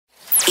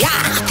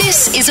Yeah.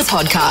 This is a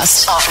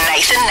podcast of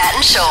Nathan, Nat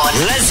and Shaun.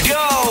 Let's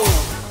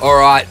go! All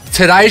right,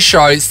 today's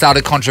show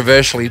started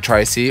controversially,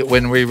 Tracy,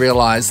 when we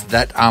realised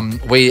that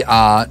we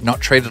are not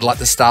treated like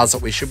the stars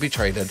that we should be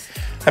treated.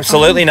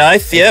 Absolutely,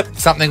 Nath, yep.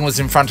 Something was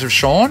in front of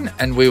Shaun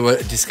and we were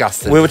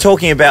disgusted. We were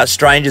talking about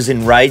strangers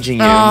enraging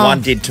you, and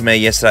one did to me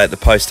yesterday at the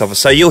post office.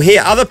 So you'll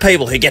hear other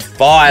people who get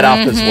fired up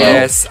as well.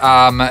 Yes,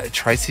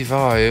 Tracy Vo,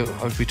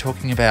 I would be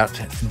talking about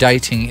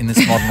dating in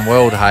this modern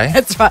world, hey?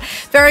 That's right.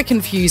 Very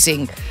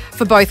confusing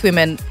for both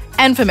women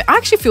and for men. I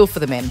actually feel for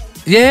the men.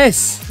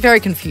 Yes. Very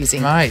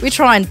confusing. Mate. We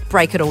try and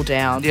break it all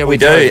down. Yeah, We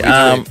do.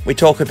 We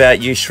talk about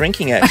you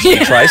shrinking, actually,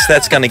 Trace.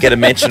 That's going to get a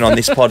mention on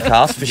this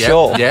podcast for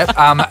sure.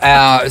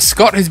 Yep.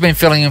 Scott, who's been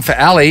filling in for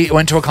Ali,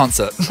 went to a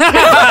concert. A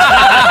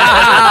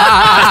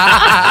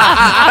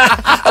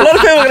lot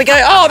of people are going to go,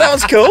 oh, that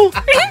was cool.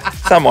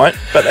 Some won't,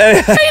 but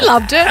He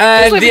loved it.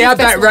 And the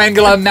Outback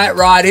Wrangler, Matt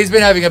Wright, he's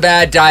been having a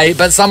bad day,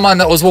 but someone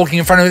that was walking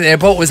in front of him at the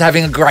airport was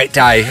having a great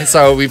day.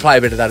 So we play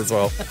a bit of that as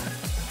well.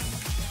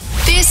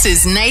 This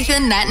is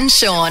Nathan, Nat and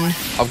Shaun.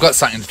 I've got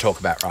something to talk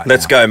about right now.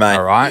 Let's go, mate.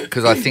 All right,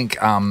 because I think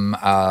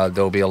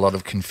there'll be a lot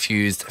of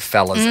confused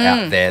fellas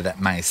out there that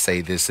may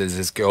see this. There's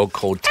this girl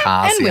called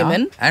Tarzia. And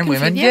women. And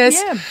women, Yeah,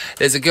 yes. yeah.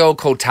 There's a girl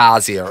called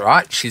Tarzia,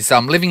 right? She's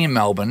living in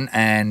Melbourne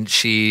and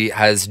she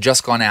has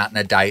just gone out on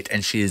a date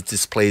and she is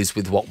displeased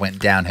with what went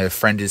down. Her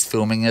friend is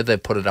filming her. They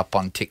put it up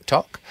on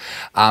TikTok.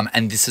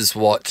 And this is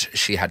what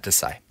she had to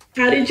say.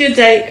 How did your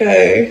date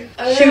go?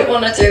 I don't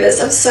want to do this.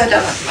 I'm so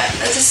done with men.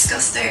 They're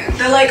disgusting.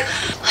 They're like,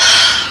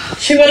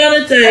 She went on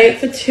a date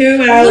for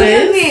 2 hours. look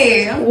at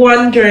me.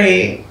 One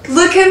drink.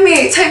 Look at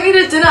me. Take me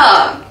to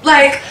dinner.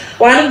 Like,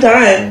 Wine and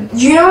dine.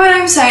 you know what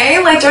I'm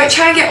saying? Like, don't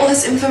try and get all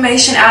this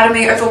information out of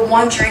me over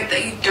one drink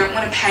that you don't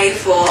want to pay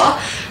for.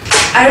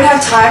 I don't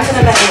have time for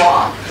them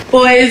anymore.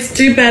 Boys,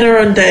 do better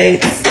on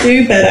dates.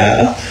 Do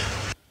better.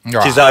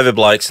 Right. she's over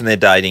blokes and they're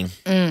dating.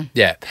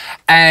 Yeah.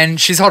 And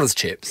she's hot as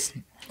chips.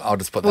 I'll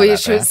just put that Well, out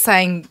she there. was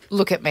saying,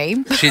 look at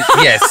me. She's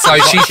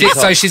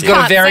she's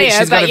got a very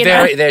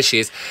there she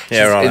is.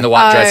 Yeah, She's right. in the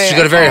white dress. She's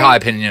got a very okay. high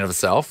opinion of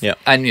herself. Yeah.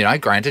 And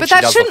granted, But she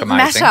that does look shouldn't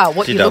amazing. matter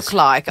what She you does. look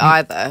like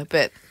either.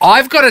 But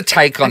I've got a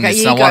take on Okay,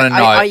 this, you and I go. want to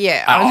know.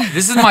 Yeah.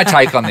 This is my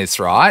take on this,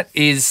 right?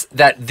 Is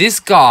that this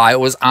guy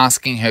was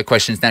asking her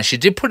questions. Now, she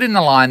did put in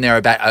the line there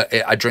about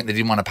a drink they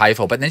didn't want to pay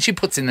for, but then she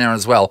puts in there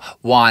as well,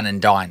 wine and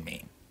dine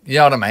me. You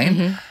know what I mean?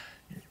 Mm-hmm.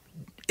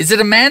 Is it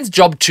a man's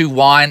job to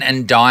wine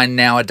and dine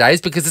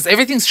nowadays? Because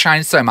everything's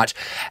changed so much.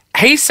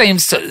 He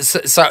seems to.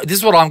 So this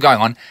is what I'm going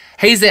on.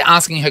 He's there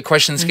asking her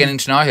questions, getting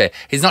to know her.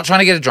 He's not trying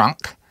to get her drunk.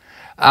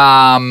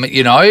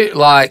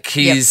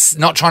 He's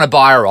not trying to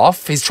buy her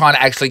off. He's trying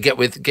to actually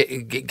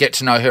get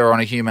to know her on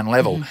a human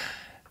level.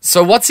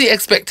 So what's the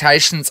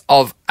expectations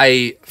of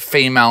a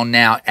female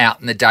now out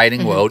in the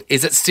dating world?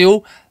 Is it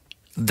still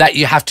that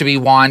you have to be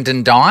wined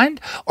and dined?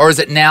 Or is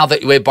it now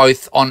that we're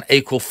both on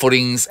equal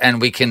footings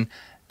and we can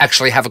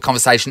actually have a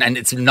conversation and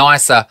it's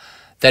nicer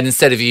than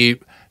instead of you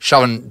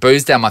shoving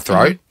booze down my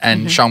throat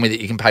and showing me that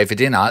you can pay for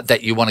dinner,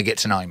 that you want to get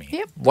to know me?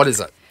 Yep. What is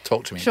it?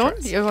 Talk to me. Shaun,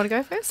 Trace. you want to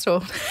go first?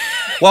 Or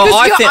Well, 'Cause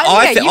I you're- think yeah,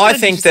 I, you've th- got I an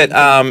think interesting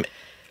that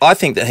I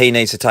think that he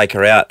needs to take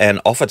her out and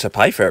offer to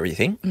pay for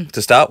everything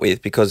to start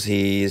with, because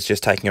he is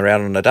just taking her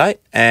out on a date.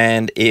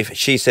 And if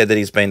she said that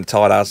he's been a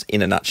tight ass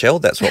in a nutshell,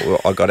 that's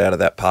what I got out of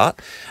that part.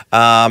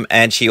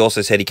 And she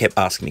also said he kept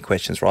asking me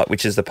questions, right,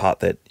 which is the part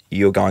that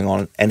you're going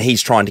on, and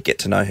he's trying to get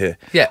to know her.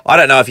 Yeah. I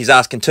don't know if he's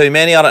asking too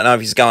many. I don't know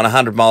if he's going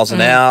 100 miles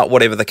an hour,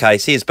 whatever the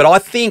case is. But I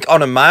think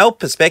on a male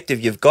perspective,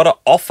 you've got to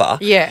offer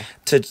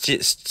to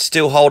just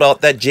still hold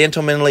up that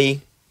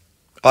gentlemanly,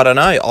 I don't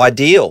know,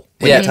 ideal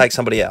when you take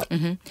somebody out.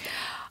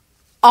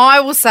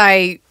 I will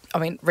say, I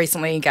mean,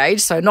 recently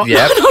engaged, so not,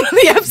 Yep. not on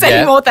the apps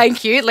anymore,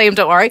 thank you. Liam,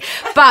 don't worry.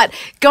 But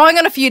going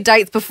on a few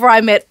dates before I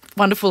met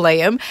wonderful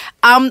Liam,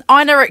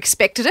 I never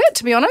expected it,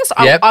 to be honest.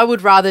 Yep. I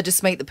would rather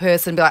just meet the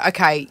person and be like,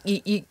 okay,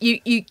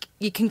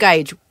 you can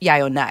gauge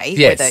yay or nay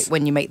Yes.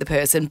 when you meet the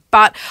person.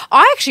 But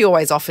I actually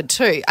always offered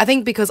too. I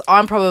think because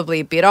I'm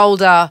probably a bit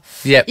older,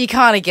 Yep. you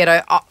kind of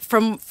get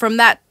from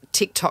that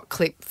TikTok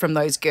clip from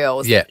those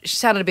girls. Yeah. She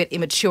sounded a bit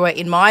immature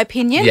in my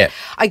opinion. Yeah.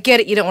 I get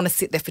it. You don't want to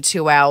sit there for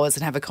 2 hours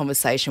and have a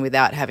conversation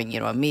without having,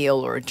 a meal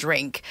or a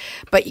drink,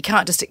 but you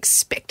can't just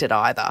expect it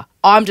either.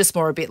 I'm just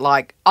more a bit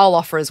like, I'll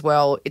offer as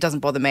well. It doesn't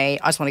bother me.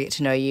 I just want to get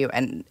to know you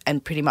and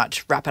pretty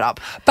much wrap it up.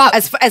 But-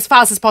 as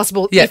fast as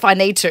possible if I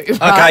need to.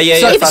 Okay, yeah,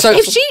 yeah.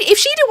 If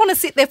she didn't want to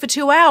sit there for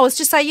 2 hours,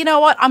 just say, you know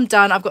what, I'm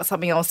done. I've got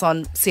something else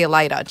on. See you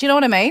later. Do you know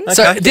what I mean?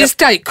 So Okay, this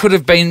date could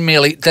have been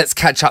merely, let's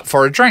catch up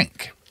for a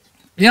drink.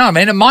 You know what I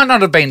mean? It might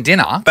not have been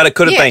dinner. But it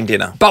could have Yeah. been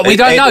dinner. But we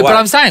don't Either know. way. But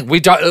I'm saying we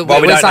don't.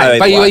 Well, we we're don't know saying,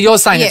 but either way. you're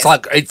saying Yes. it's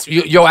like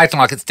you're acting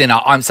like it's dinner.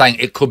 I'm saying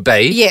it could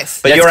be. Yes.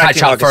 But Let's you're catch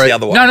acting up like for it's it. the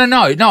other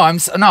way. No.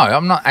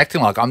 I'm not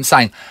acting like. I'm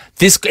saying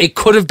this. It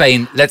could have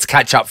been. Let's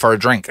catch up for a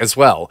drink as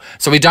well.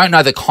 So we don't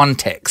know the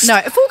context. No,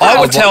 full I of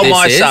would what tell this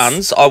my is.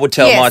 sons. I would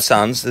tell Yes. my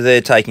sons that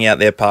they're taking out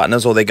their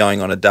partners or they're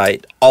going on a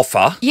date.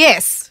 Offer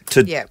Yes.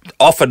 to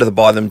offer to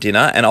buy them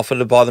dinner and offer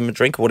to buy them a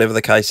drink or whatever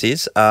the case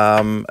is.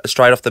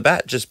 Straight off the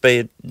bat, just be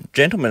a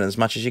gentleman as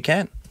much as you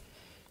can.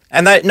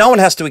 And no one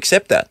has to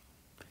accept that.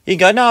 You can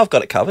go, no, I've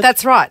got it covered.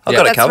 That's right. I've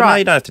got it That's covered. right. No,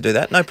 you don't have to do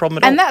that. No problem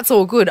at all. And that's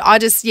all good.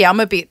 I'm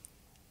a bit,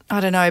 I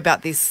don't know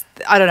about this.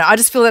 I don't know. I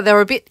just feel that they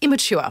were a bit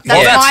immature.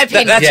 That's my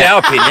opinion. That's our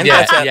opinion.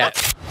 Yeah.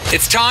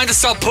 It's time to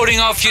stop putting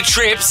off your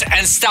trips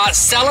and start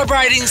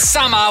celebrating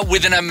summer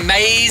with an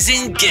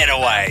amazing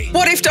getaway.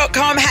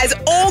 Whatif.com has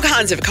all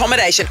kinds of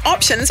accommodation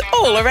options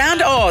all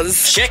around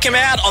Oz. Check him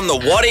out on the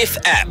What If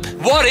app.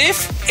 What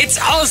if it's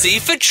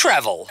Aussie for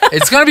travel?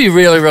 It's going to be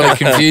really, really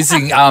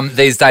confusing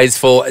these days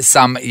for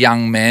some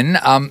young men.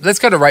 Let's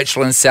go to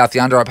Rachel in South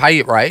Yunderup.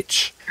 Hey,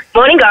 Rach.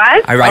 Morning,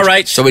 guys. Hey,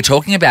 Rach. So we're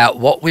talking about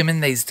what women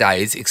these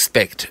days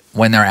expect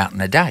when they're out on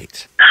a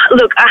date.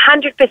 Look,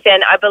 100%,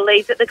 I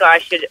believe that the guy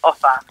should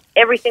offer.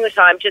 Every single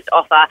time, just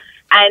offer.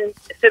 And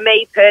for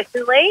me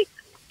personally,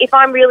 if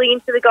I'm really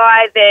into the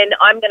guy, then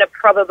I'm going to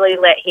probably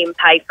let him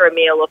pay for a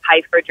meal or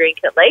pay for a drink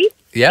at least.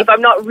 Yep. If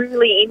I'm not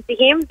really into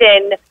him,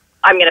 then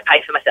I'm going to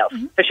pay for myself,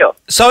 for sure.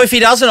 So if he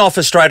doesn't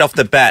offer straight off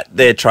the bat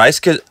there, Trace,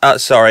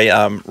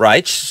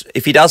 Rach,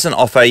 if he doesn't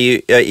offer,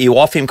 you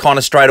off him kind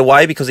of straight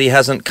away because he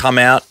hasn't come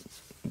out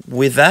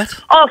with that?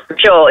 Oh, for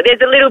sure.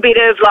 There's a little bit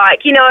of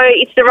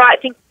it's the right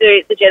thing to do,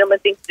 it's the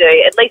gentleman's thing to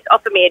do. At least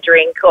offer me a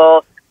drink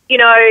or,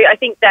 I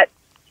think that,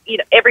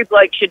 every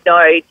bloke should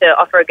know to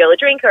offer a girl a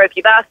drink, or if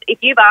you've asked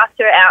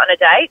her out on a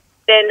date,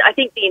 then I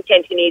think the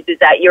intention is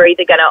that you're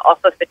either going to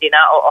offer for dinner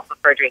or offer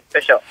for a drink, for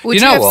sure. Would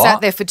you have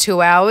sat there for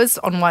 2 hours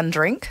on one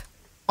drink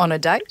on a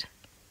date?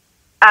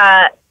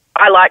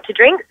 I like to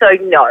drink, so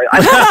no.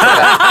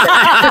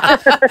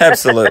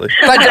 Absolutely.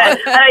 I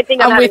don't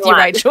think I'm with you,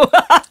 Rachel.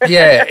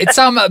 Yeah, it's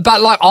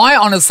but I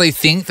honestly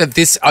think that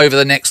this over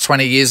the next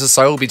 20 years or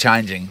so will be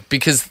changing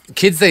because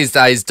kids these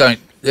days they're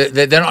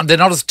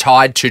not as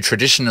tied to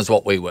tradition as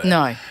what we were.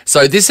 No.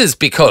 So this is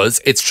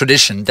because it's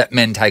tradition that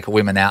men take a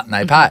women out and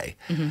they pay.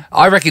 Mm-hmm.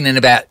 I reckon in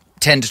about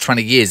 10 to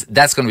 20 years,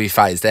 that's going to be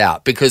phased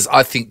out because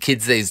I think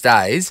kids these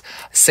days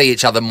see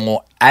each other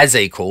more as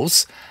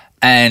equals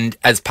and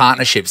as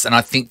partnerships, and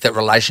I think that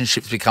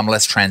relationships become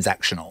less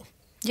transactional.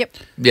 Yep.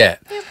 Yeah.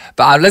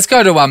 But let's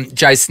go to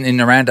Jason in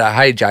Naranda.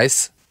 Hey,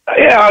 Jace.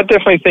 Yeah, I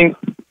definitely think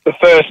the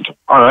first,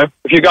 I don't know,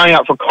 if you're going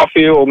out for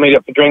coffee or meet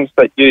up for drinks,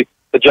 that the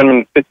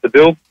gentleman fits the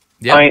bill.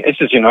 Yep. I mean, it's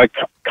just,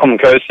 common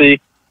courtesy.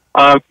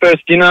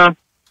 First dinner,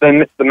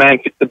 then the man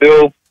fits the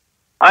bill.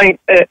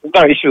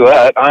 No issue with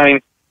that.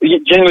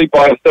 Generally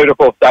by the third or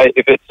fourth date,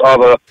 if it's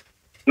either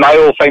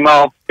male or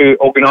female who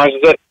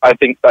organises it, I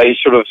think they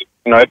should have,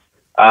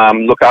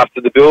 look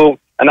after the bill.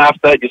 And after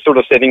that, you're sort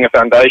of setting a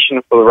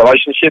foundation for the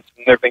relationship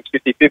and everything's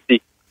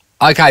 50-50.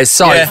 Okay,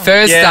 so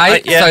first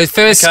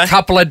date,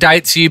 couple of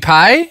dates you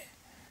pay?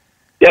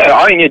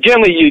 Yeah,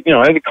 generally you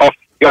go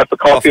for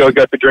coffee or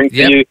go for drinks,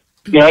 yep. you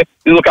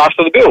look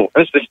after the bill.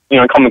 It's just,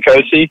 common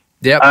courtesy.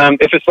 Yep.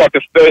 If it's like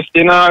a first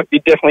dinner, you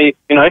definitely,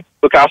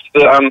 look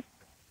after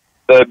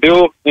the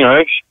bill,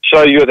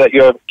 show you that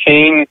you're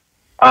keen,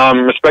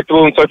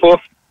 respectable and so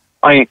forth.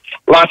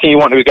 Last thing you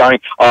want to be going,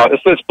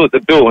 let's split the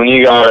bill, and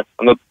you go,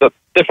 and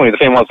definitely the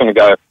female's going to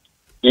go,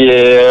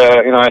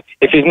 yeah,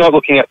 if he's not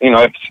looking at,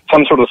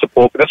 some sort of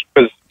support, but that's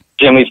because,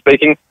 generally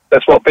speaking,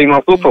 that's what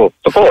females look for,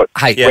 support.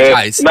 Hey, where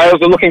guys.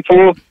 Males are looking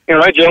for,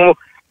 general,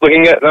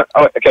 looking at,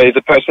 okay, is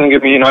the person going to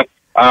be,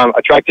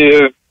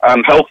 attractive,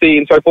 healthy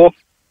and so forth?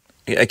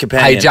 A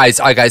companion. Hey,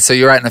 Jace, okay, so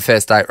you're out on the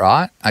first date,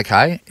 right?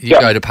 Okay. You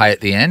go to pay at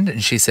the end,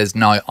 and she says,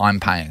 no, I'm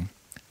paying.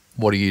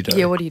 What do you do?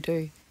 Yeah, what do you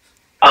do?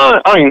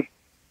 I'd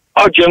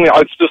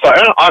just say,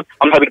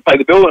 I'm happy to pay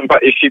the bill,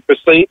 but if she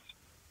proceeds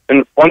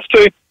and wants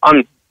to,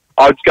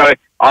 I'd go,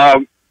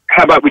 how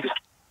about we just,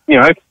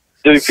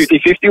 do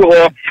 50-50,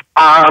 or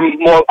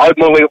I'd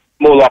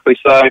more likely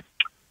say,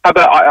 how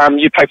about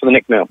you pay for the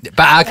next meal?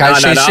 But okay,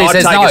 she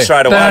says take no. it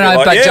straight away.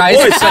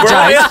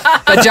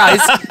 But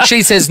Jace,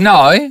 she says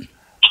no.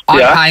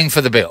 I'm paying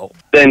for the bill.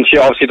 Then she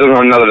obviously doesn't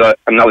want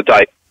another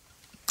date.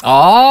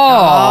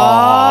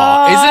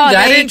 Oh, isn't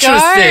that there you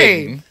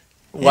interesting?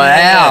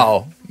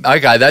 Wow.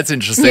 Okay, that's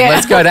interesting. Yeah.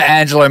 Let's go to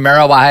Angela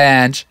Merrill. Hey,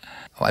 Ange.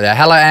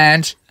 Hello,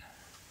 Ange.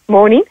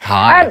 Morning.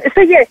 Hi.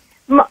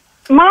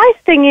 My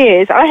thing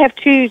is, I have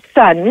two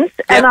sons,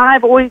 and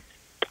I'm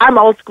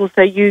old school,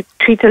 so you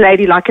treat a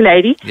lady like a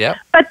lady. Yep.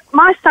 But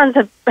my sons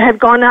have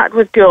gone out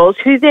with girls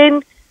who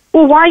then,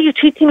 well, why are you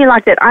treating me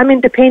like that? I'm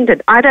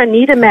independent. I don't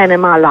need a man in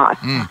my life.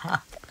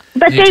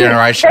 But New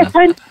generation.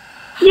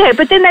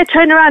 But then they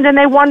turn around and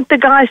they want the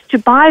guys to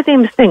buy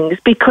them things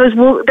because,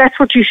 well, that's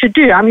what you should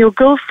do. I'm your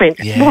girlfriend.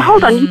 Yeah. Well,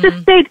 hold on. You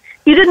just said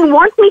you didn't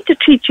want me to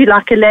treat you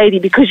like a lady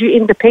because you're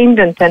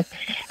independent. And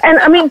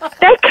I mean,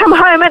 they come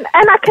home and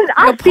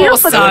I feel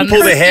for them.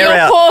 Pull their hair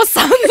out. Poor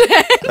son.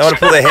 They want to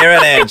pull their hair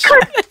out, Ange.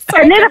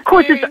 And then, of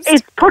course,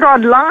 it's put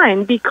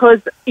online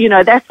because,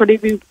 that's what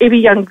every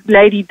young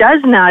lady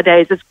does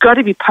nowadays. It's got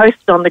to be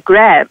posted on the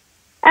gram.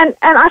 And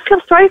I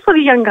feel sorry for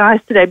the young guys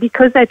today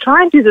because they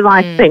try and do the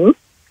right thing.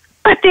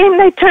 But then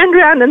they turn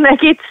around and they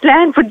get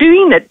slammed for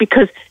doing it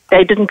because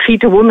they didn't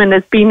treat a woman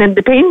as being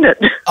independent.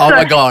 Oh, So,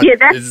 my God. yeah,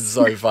 that's, This is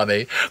so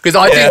funny. Because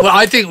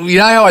I think, you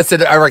know how I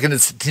said I reckon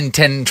it's in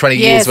 10, 20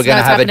 years Yes, we're going to no,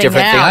 it's have a happening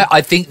different now. thing.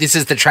 I think this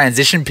is the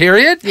transition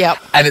period. Yep.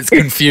 And it's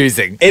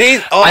confusing. It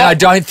is. And I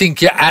don't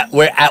think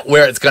we're at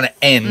where it's going to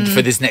end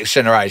for this next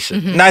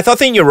generation. Nath, I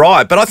think you're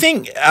right. But I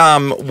think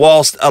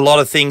whilst a lot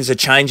of things are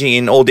changing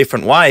in all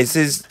different ways,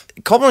 there's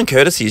common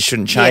courtesies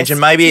shouldn't change. Yes.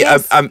 And maybe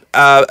Yes.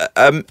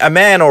 a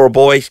man or a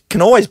boy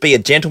can always be a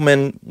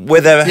gentleman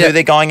whether who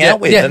they're going out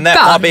with. And that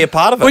But might be a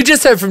part of it. We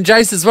just heard from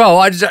Jace as well.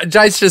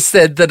 Jace just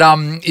said that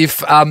if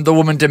the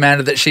woman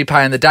demanded that she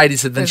pay on the date, he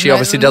said then she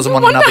obviously doesn't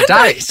want another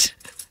date.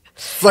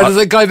 So does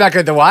it go back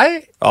either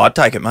way? Oh, I'd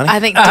take it, money. I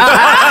think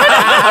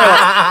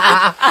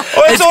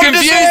It's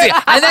confusing.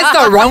 And that's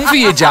not wrong for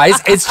you,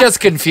 Jace. It's just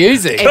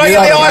confusing. Can I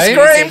get the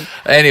ice cream?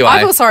 Anyway. I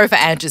feel sorry for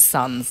Angie's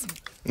sons.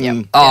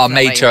 Yep, Oh,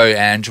 me definitely. too,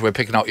 Ange. We're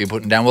picking up what you're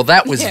putting down. Well,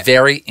 that was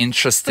very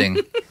interesting.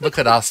 Look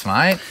at us, mate.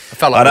 I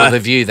felt like I know. with a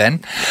view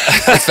then.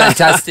 That's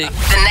fantastic.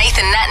 The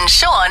Nathan, Nat and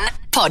Shaun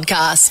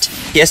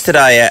podcast.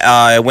 Yesterday,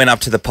 I went up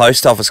to the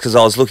post office because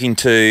I was looking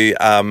to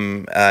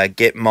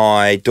get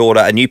my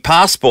daughter a new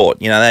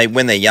passport. You know,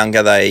 when they're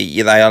younger,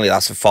 they only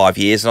last for 5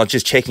 years. And I was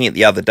just checking it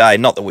the other day.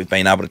 Not that we've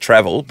been able to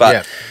travel,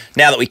 but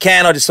now that we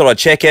can, I just thought I'd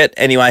check it.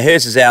 Anyway,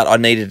 hers is out. I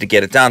needed to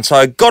get it done. So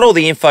I got all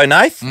the info,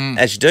 Nath,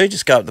 as you do.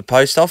 Just go up to the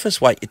post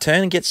office, wait your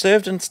turn and get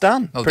served and it's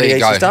done. Oh, Pretty there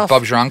you easy go. stuff.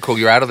 Bob's your uncle.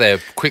 You're out of there.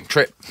 Quick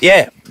trip.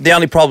 Yeah. The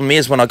only problem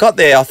is when I got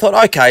there, I thought,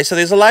 okay, so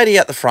there's a lady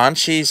at the front.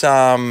 She's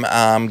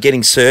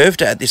getting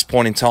served at this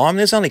point in time.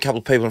 There's only a couple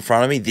of people in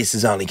front of me. This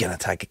is only going to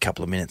take a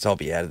couple of minutes. I'll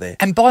be out of there.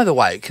 And by the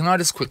way, can I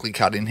just quickly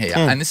cut in here?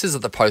 And this is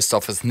at the post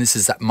office and this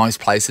is at most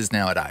places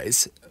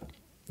nowadays.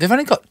 They've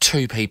only got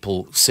 2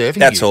 people serving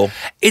That's you. all.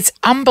 It's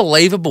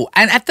unbelievable.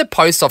 And at the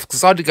post office,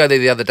 because I had to go there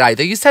the other day,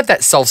 they used to have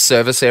that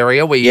self-service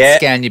area where you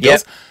scan your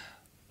bills.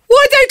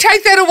 Why'd they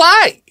take that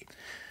away?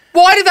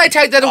 Why did they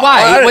take that I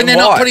away don't when they're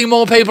know not why. putting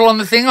more people on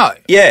the thingo?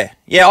 Yeah,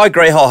 I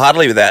agree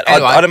wholeheartedly with that.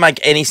 Anyway. I don't make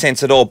any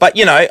sense at all. But,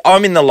 you know,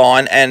 I'm in the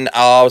line and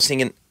I was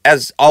thinking,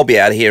 as I'll be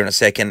out of here in a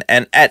second,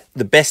 and at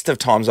the best of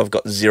times, I've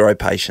got 0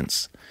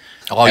 patience.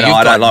 Oh, and you've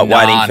I don't got like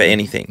waiting none. for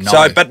anything. No.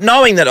 So, but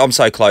knowing that I'm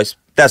so close,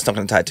 that's not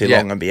going to take too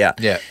long and be out.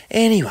 Yeah.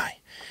 Anyway,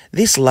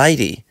 this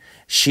lady,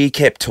 she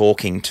kept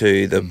talking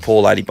to the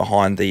poor lady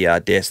behind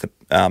the desk, the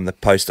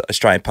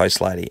Australian Post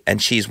lady,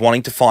 and she's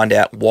wanting to find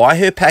out why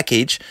her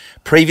package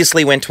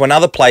previously went to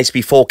another place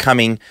before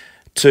coming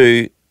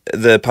to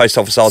the post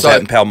office I was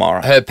at in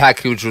Palmyra. Her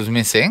package was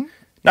missing.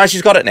 No,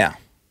 she's got it now.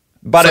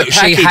 But So her she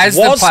package has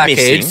the was package,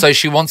 missing. so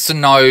she wants to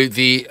know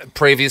the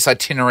previous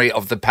itinerary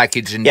of the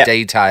package in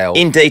detail.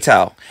 In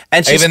detail.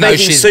 And she's Even though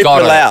speaking she's super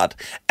got it. loud.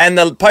 And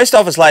the post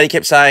office lady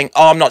kept saying,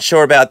 oh, I'm not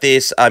sure about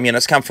this.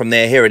 It's come from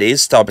there. Here it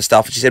is, type of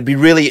stuff. And she said, it'd be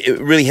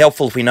really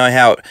helpful if we know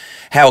how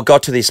it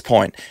got to this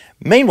point.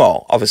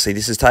 Meanwhile, obviously,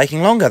 this is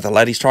taking longer. The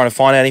lady's trying to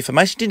find out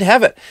information. She didn't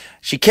have it.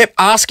 She kept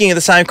asking her the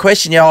same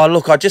question.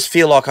 Look, I just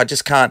feel like I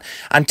just can't.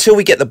 Until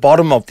we get the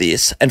bottom of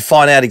this and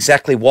find out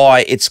exactly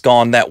why it's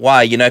gone that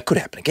way, it could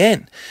happen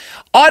again.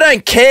 I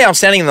don't care. I'm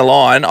standing in the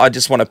line. I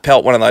just want to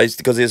pelt one of those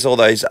because there's all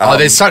those.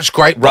 There's such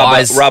great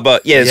buys. Rubber.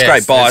 Yeah, there's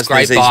great buys.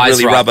 There's There's buys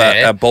these really right rubber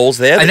there. balls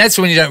there. And that's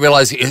when you don't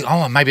realise,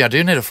 maybe I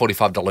do need a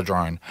 $45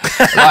 drone.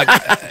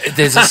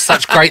 There's just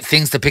such great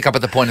things to pick up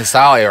at the point of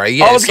sale area.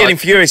 Yeah, I was getting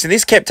furious, and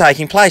this kept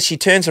taking place. She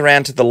turns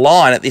around to the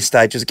line at this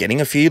stage, was getting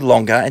a few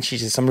longer, and she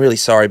says, I'm really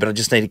sorry, but I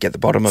just need to get the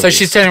bottom of So this.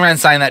 she's turning around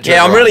saying that to Yeah,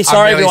 I'm everyone. really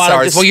sorry, everyone.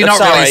 Sorry. I'm Well, you're not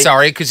sorry. really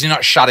sorry because you're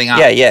not shutting up.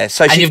 Yeah.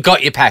 So and you've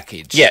got your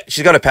package. Yeah,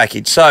 she's got a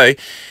package. So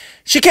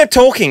she kept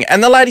talking,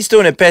 and the lady's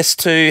doing her best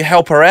to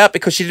help her out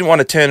because she didn't want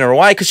to turn her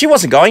away because she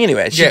wasn't going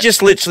anywhere. She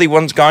just literally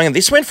wasn't going, and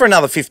this went for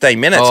another 15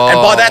 minutes.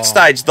 And by that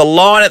stage, the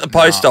line at the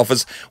post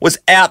office was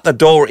out the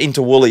door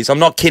into Woolies. I'm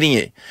not kidding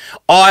you.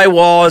 I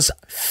was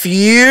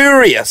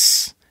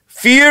furious.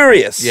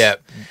 Yeah.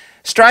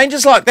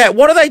 Strangers like that,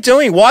 what are they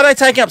doing? Why are they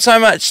taking up so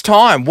much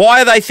time?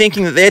 Why are they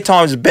thinking that their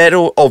time is better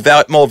or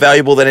more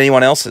valuable than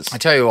anyone else's? I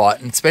tell you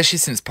what, and especially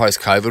since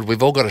post-COVID,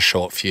 we've all got a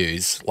short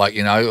fuse.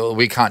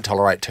 We can't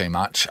tolerate too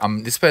much.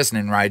 This person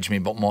enraged me,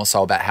 but more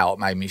so about how it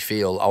made me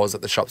feel. I was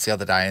at the shops the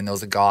other day, and there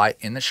was a guy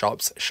in the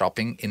shops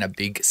shopping in a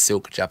big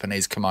silk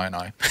Japanese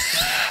kimono,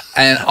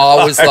 and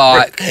I was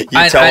like, and he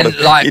was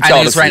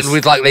wearing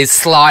with these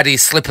slidey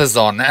slippers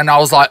on, and I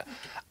was like,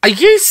 are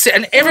you?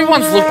 And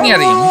everyone's looking at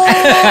him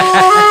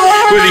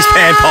with his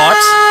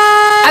panpipes.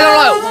 And I'm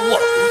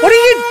like, what are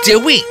you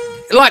doing?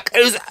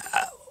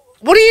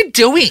 What are you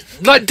doing?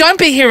 Don't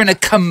be here in a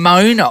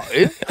kimono. Do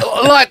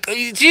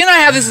you know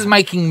how this is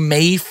making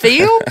me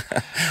feel?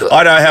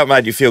 I know how it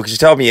made you feel because you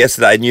told me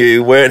yesterday and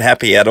you weren't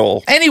happy at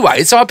all.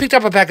 Anyway, so I picked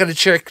up a packet of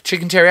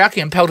chicken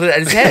teriyaki and pelted it at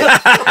his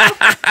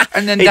head.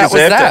 And then He that was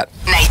deserved that.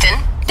 Nathan,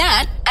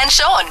 Nat and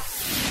Shaun.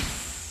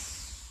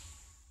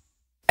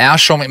 Our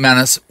Shaun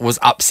McManus was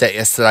upset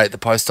yesterday at the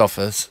post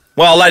office.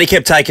 Well, a lady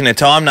kept taking her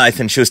time,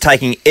 Nathan. She was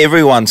taking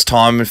everyone's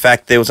time. In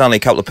fact, there was only a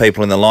couple of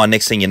people in the line.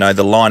 Next thing you know,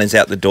 the line is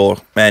out the door.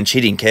 Man,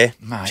 she didn't care.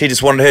 Mate. She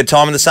just wanted her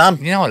time in the sun.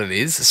 You know what it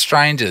is?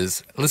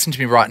 Strangers, listen to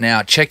me right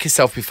now. Check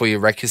yourself before you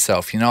wreck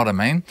yourself. You know what I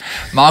mean?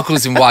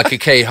 Michael's in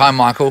Waikiki. Hi,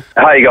 Michael.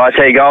 Hey guys,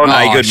 how you going?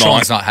 Hey, good,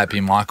 Shaun's Mike. not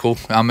happy, Michael.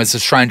 Has a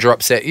stranger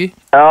upset you?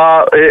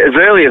 As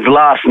early as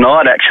last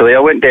night, actually, I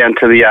went down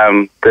to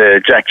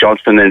the Jack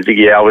Johnston and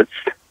Ziggy Albert's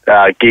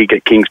gig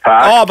at Kings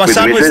Park. Oh, my with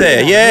son the was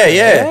missus. there.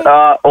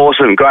 Yeah.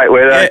 Awesome, great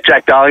weather. Yeah.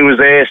 Jack Darling was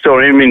there, saw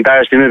him,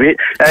 embarrassed him a bit.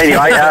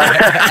 Anyway,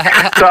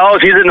 so I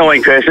was his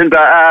annoying person,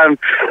 but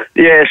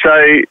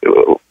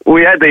so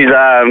we had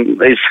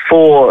these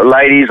four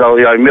ladies,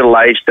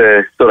 middle-aged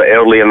to sort of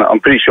elderly, and I'm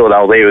pretty sure they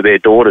were there with their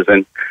daughters,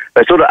 and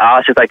they sort of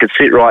asked if they could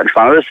sit right in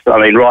front of us. I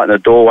mean, right in the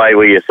doorway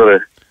where you sort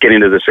of get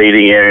into the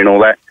seating area and all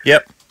that.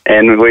 Yep.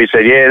 And we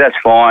said, yeah, that's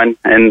fine.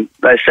 And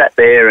they sat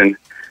there, and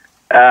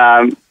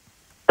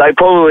they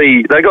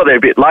got there a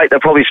bit late. They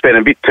probably spent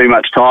a bit too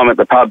much time at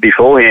the pub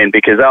beforehand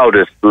because they were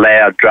just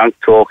loud, drunk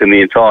talking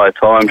the entire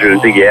time during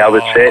Ziggy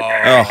Albert's set.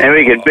 Oh. And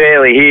we could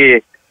barely hear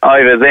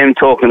over them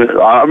talking.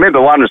 I remember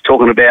one was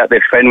talking about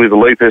their friend with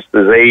lupus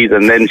disease,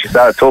 and then she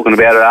started talking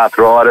about her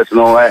arthritis and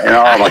all that. And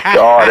oh my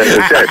God, it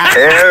was just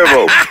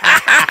terrible.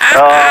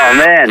 Oh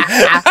man.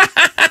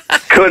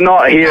 Could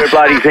not hear a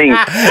bloody thing.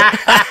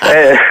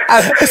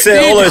 I'm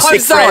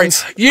sorry.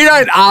 You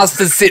don't ask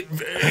to sit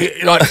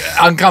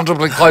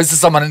uncomfortably close to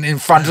someone in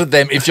front of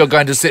them if you're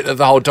going to sit there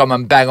the whole time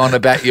and bang on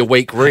about your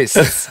weak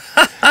wrists.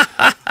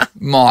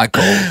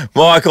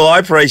 Michael, I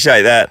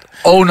appreciate that.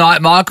 All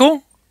night,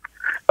 Michael?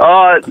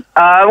 Well,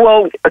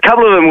 a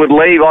couple of them would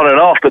leave on and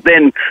off, but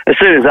then as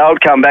soon as they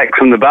would come back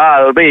from the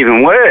bar, it would be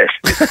even worse.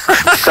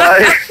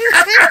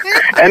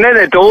 And then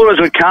their daughters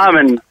would come,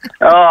 and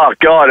oh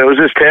God, it was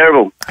just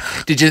terrible.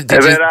 Did you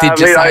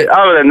say?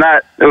 Other than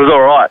that, it was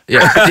all right.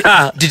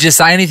 Yeah. Did you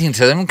say anything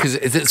to them? Because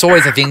it's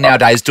always a thing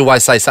nowadays. Do I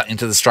say something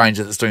to the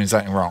stranger that's doing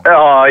something wrong?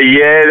 Oh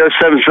yeah, there's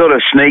some sort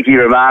of sneaky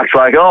remarks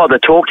like, "Oh, the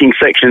talking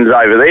section's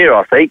over there,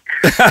 I think."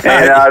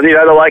 And I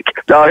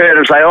heard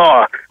them say,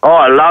 "Oh,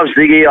 I love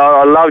Ziggy.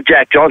 I love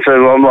Jack Johnson."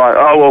 I'm like,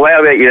 "Oh well,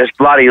 how about you just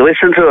bloody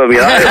listen to him?" You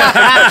know.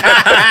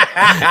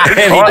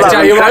 I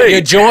tell you what,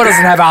 your jaw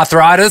doesn't have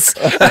arthritis.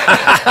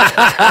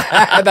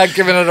 They're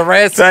giving it a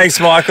rest. Thanks,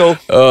 Michael.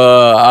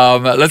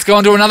 Let's go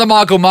on to another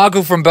Michael.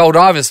 Michael from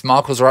Baldivis.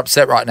 Michaels are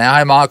upset right now.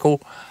 Hey,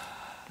 Michael.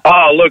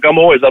 Oh, look, I'm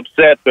always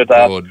upset, but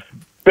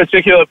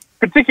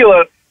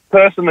particular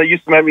person that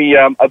used to make me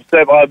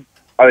upset.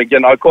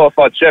 I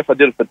qualified chef. I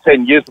did it for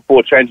 10 years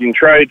before changing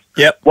trades.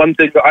 Yep. One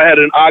thing, I had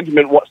an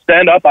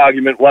stand-up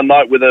argument one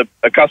night with a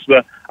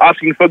customer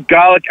asking for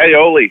garlic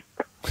aioli.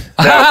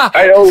 Now,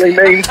 aioli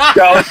means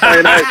garlic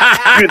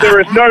mayonnaise. There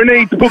is no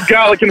need to put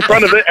garlic in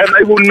front of it, and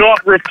they will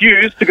not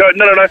refuse to go,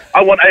 no,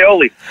 I want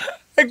aioli.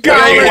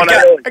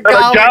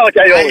 Garlic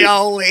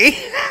aioli.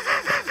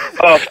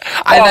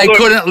 And they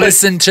couldn't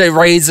listen to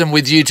reason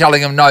with you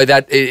telling them, no,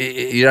 that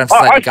you don't have to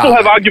say I still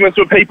have arguments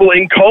with people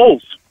in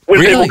Coles. When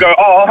people go,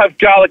 I'll have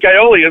garlic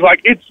aioli. It's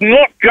like, it's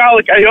not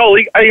garlic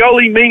aioli.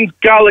 Aioli means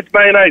garlic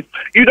mayonnaise.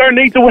 You don't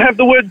need to have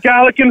the word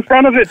garlic in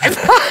front of it.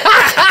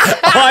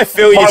 I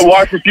feel you. My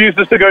wife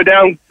refuses to go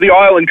down the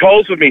aisle in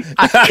Coles with me.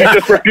 She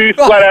just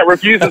flat out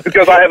refuses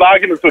because I have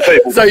arguments with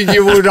people. So she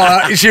would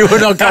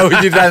not go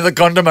with you down the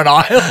condiment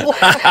aisle?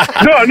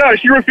 No,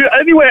 she refuses.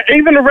 Anywhere,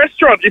 even a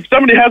restaurant, if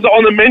somebody has it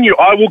on the menu,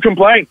 I will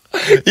complain.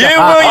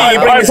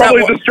 I'm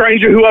probably the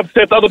stranger who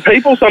upsets other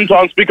people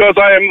sometimes because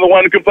I am the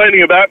one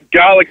complaining about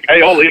garlic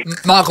aioli.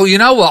 Michael, you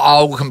know what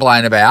I'll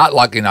complain about,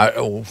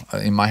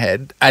 in my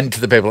head, and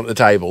to the people at the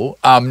table,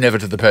 never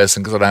to the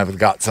person because I don't have the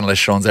guts unless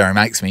Shaun's there and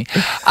makes me,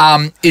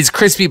 is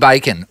crispy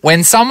bacon.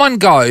 When someone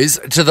goes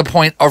to the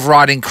point of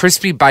writing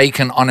crispy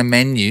bacon on a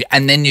menu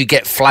and then you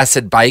get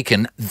flaccid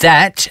bacon,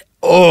 that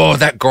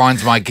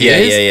grinds my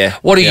gears. Yeah.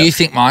 What do you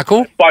think,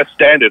 Michael? By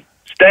standard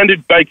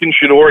bacon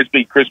should always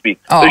be crispy.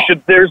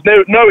 There's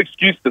no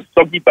excuse to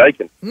soggy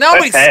bacon.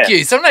 That's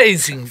excuse. Ham. I'm not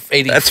eating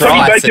That's soggy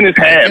right. bacon is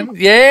ham.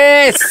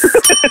 Yes.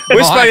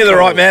 We're speaking to the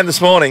right man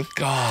this morning.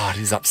 God,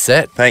 he's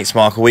upset. Thanks,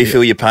 Michael. We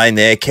feel your pain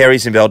there.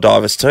 Kerry's in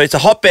Baldivis too. It's a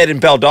hotbed in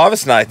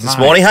Baldivis, Nate, this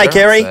morning. Hey,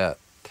 Kerry. Hey,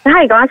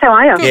 guys. How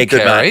are you? Yeah,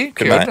 good, Kerry. mate.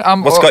 Good, mate.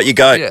 What's got you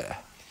go? Yeah.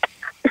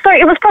 So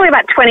it was probably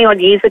about 20-odd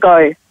years ago.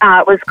 It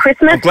was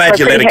Christmas. I'm glad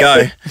you let it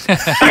go.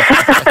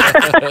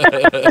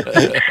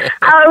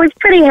 It was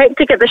pretty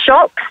hectic at the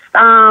shops.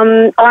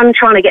 I'm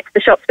trying to get to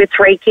the shops with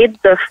 3 kids,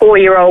 a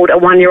 4-year-old, a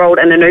 1-year-old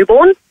and a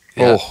newborn.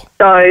 Yeah.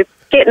 So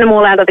getting them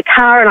all out of the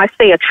car, and I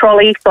see a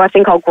trolley, so I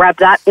think I'll grab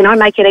that,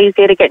 make it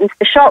easier to get into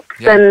the shops.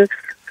 Yeah. And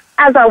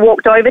as I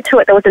walked over to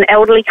it, there was an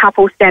elderly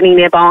couple standing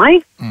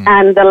nearby,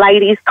 and the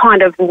lady's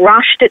kind of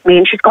rushed at me,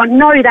 and she's gone,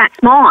 "No,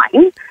 that's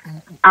mine."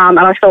 And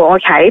I thought,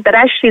 okay. But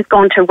as she's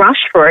gone to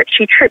rush for it,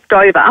 she tripped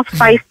over,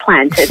 face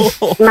planted,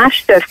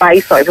 smashed her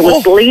face over,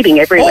 was bleeding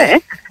everywhere.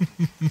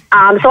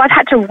 So I've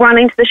had to run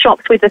into the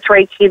shops with the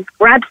 3 kids,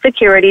 grab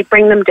security,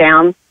 bring them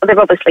down. They've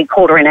obviously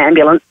called her an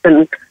ambulance.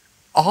 And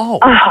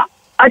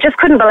I just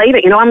couldn't believe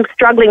it. I'm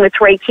struggling with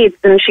 3 kids,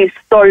 and she's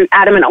so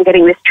adamant on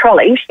getting this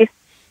trolley. She's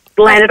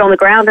landed on the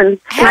ground and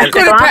smashed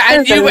the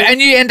glasses.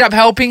 And you end up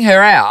helping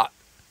her out.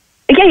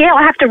 Yeah,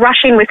 I have to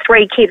rush in with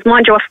 3 kids.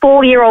 Mind you, a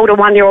 4-year-old, a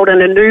 1-year-old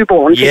and a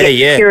newborn to get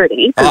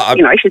security. 'Cause,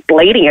 she's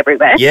bleeding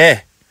everywhere. Yeah.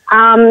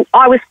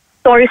 I was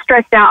so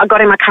stressed out. I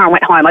got in my car and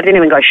went home. I didn't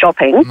even go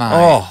shopping.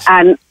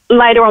 And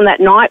later on that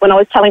night, when I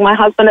was telling my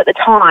husband at the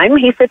time,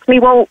 he said to me,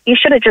 well, you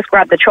should have just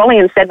grabbed the trolley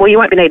and said, well, you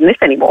won't be needing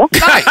this anymore.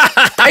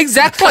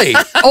 Exactly.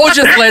 Or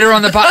just leave her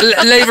on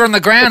the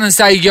ground and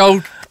say, yo,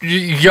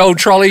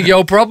 trolley,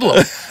 yo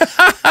problem.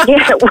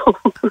 Yeah, well,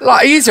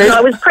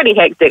 it was pretty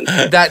hectic.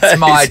 That's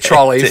my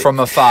trolley from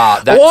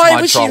afar. That's Why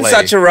my was trolley. she in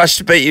such a rush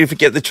to beat you to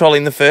get the trolley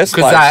in the first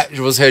place? Because that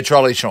was her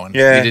trolley, Shaun.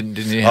 Yeah. You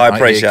didn't I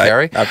appreciate the All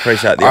right,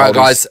 oldies.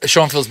 guys,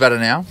 Shaun feels better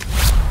now.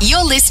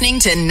 You're listening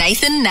to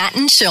Nathan, Nat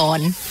and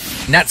Shaun.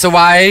 Nat's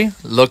away.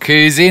 Look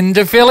who's in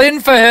to fill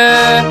in for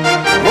her.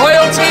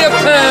 Royalty of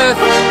Perth.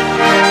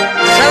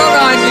 Channel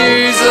 9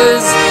 News'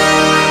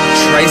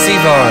 Tracy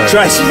Vo.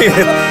 Tracy,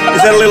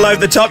 is that a little over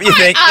the top, you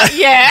think?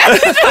 Yeah,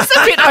 that's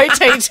a bit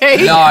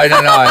OTT. No.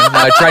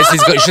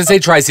 Tracy's good. You should see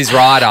Tracy's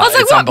rider. I was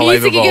like, it's what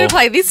unbelievable. music are you going to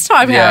play this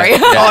time, Yeah, Harry?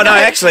 yeah. Oh, no,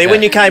 actually,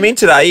 when you came in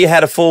today, you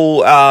had a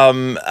full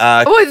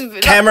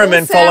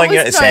cameraman following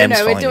you. Sam's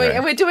following you.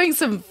 We're doing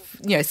some,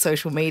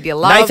 social media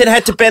love. Nathan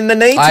had to bend the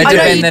knee. I had to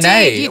bend the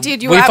knee. You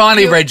did. We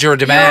finally read your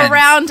demands. You were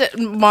around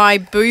my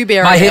boob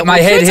area. My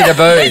head hit a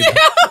boob.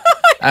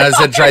 And I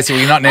said, Tracy, well,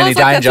 you're not in any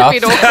danger. That's a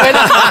bit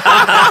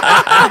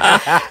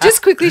awkward.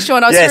 Just quickly,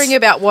 Shaun, I was hearing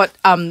about what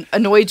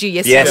annoyed you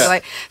yesterday.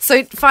 Yes.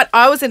 So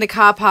I was in a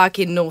car park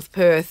in North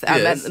Perth,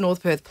 at the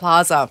North Perth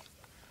Plaza.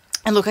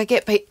 And look, I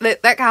get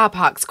that car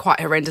park's quite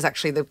horrendous.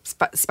 Actually, the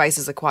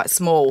spaces are quite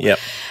small. Yep.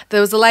 There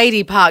was a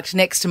lady parked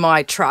next to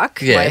my truck,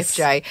 Yes.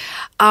 my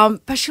FJ,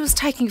 but she was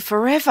taking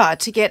forever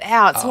to get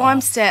out. So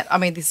I'm I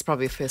mean, this is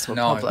probably a first world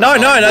problem. No.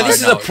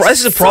 This is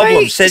a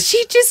problem. So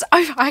she just,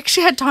 I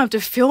actually had time to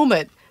film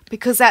it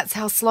because that's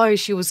how slow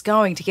she was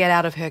going to get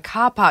out of her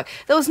car park.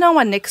 There was no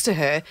one next to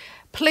her,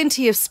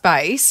 plenty of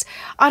space.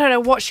 I don't know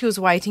what she was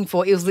waiting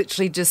for. It was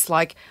literally just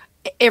like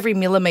every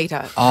millimetre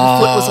her foot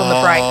was on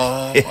the brake.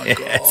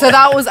 So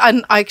that was,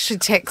 I actually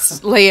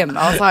text Liam.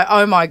 I was like,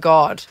 oh my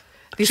God.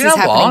 This is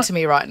happening to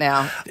me right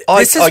now.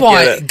 This is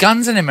why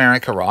guns in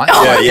America, right?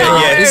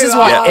 Yeah. This is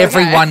why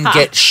everyone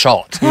gets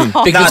shot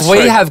because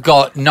we have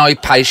got no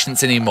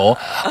patience anymore.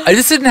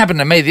 This didn't happen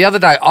to me. The other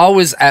day, I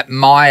was at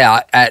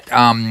Maya at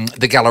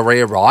the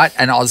Galleria, right,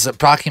 and I was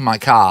parking my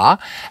car,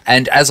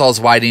 and as I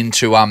was waiting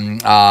to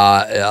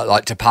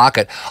to park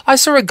it, I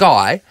saw a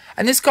guy.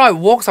 And this guy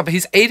walks up,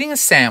 he's eating a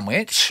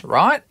sandwich,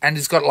 right? And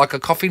he's got like a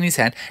coffee in his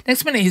hand.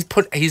 Next minute, he's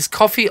put his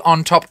coffee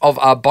on top of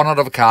a bonnet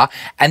of a car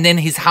and then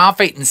his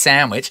half-eaten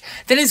sandwich.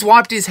 Then he's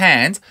wiped his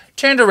hands,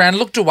 turned around,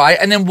 looked away,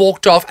 and then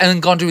walked off and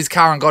then gone to his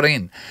car and got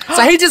in.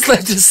 So he just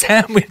left a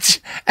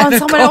sandwich and a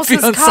coffee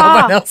on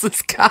someone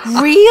else's car.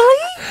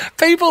 Really?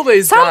 People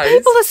these Some days.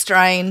 people are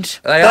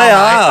strange. They are.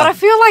 But I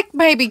feel like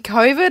maybe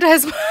COVID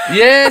has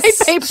made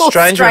people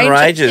Stranger and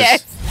rages.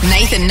 Yes.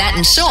 Nathan, Nat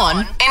and Shaun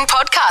in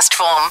podcast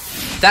form.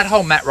 That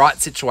whole Matt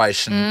Wright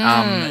situation.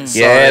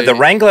 The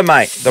Wrangler,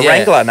 mate. The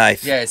Wrangler,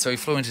 Nath. Yeah, so he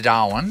flew into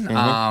Darwin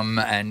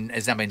and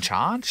has now been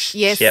charged.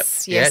 Yes.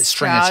 Yeah,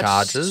 string of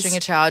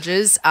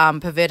charges.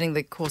 Perverting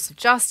the course of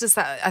justice.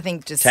 I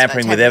think just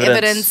tampering with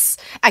evidence.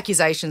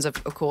 Accusations,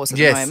 of course, at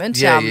the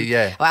moment.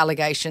 Or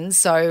allegations.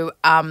 So,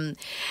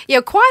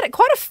 quite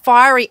a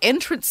fiery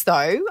entrance,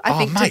 though, I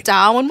think, to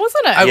Darwin,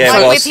 wasn't it?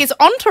 Yeah, with his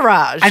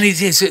entourage. And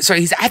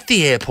he's at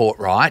the airport,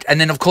 right? And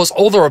then, of course,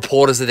 all the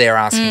reporters are there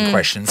asking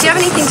questions. Do you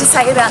have anything to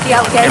say about the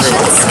allegations?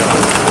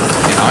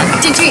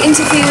 Did you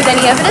interview with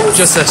any evidence?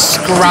 Just a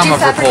scrum of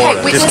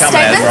reporters. Witness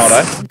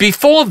statements?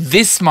 Before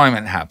this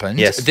moment happened,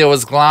 there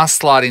was glass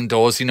sliding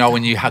doors,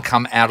 when you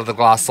come out of the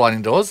glass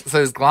sliding doors. So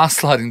there's glass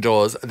sliding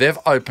doors. They've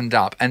opened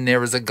up and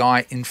there is a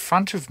guy in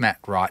front of Matt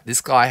Wright.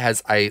 This guy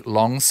has a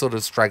long sort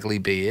of straggly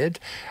beard.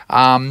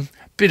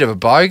 Bit of a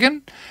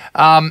bogan.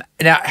 Now,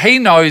 he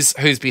knows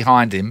who's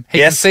behind him. He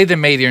can see the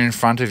media in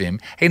front of him.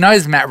 He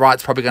knows Matt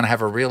Wright's probably going to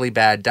have a really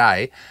bad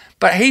day,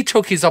 but he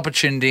took his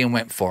opportunity and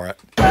went for it.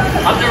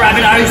 Up the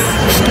Rabbitohs!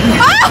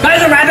 Go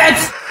the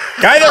Rabbits!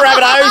 Go the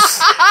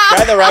Rabbitohs!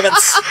 Go the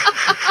Rabbits!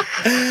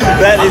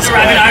 That is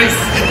Rabbitohs!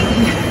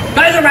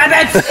 Go the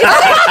Rabbits!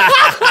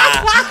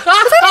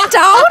 Was that in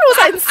Darwin or was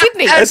that in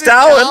Sydney? It's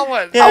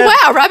Darwin. Yeah. Oh,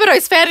 wow.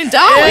 Rabbitohs fan in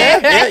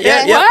Darwin.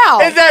 Yeah. Wow.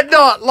 Is that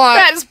not like...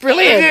 That's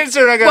brilliant.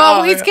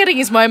 Well, he's getting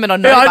his moment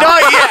on I Nova. know,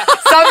 yeah.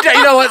 Sometimes,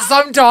 you know what?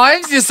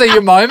 Sometimes you see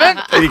your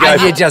moment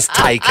and you just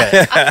take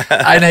it.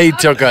 And he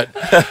took it.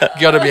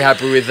 Got to be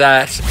happy with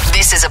that.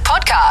 This is a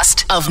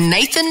podcast of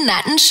Nathan,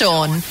 Nat and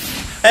Shaun.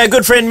 Our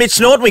good friend Mitch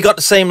Norton, we got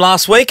to see him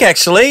last week,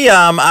 actually,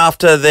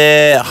 after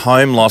their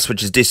home loss,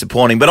 which is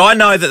disappointing. But I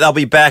know that they'll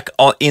be back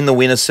in the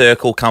winner's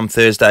circle come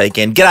Thursday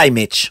again. G'day,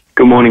 Mitch.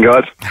 Good morning,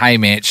 guys. Hey,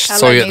 Mitch. Hello,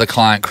 Saw you at the Mitch.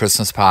 client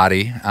Christmas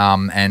party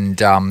and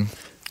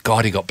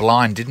God, he got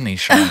blind, didn't he,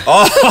 Shaun?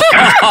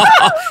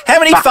 How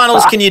many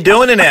funnels can you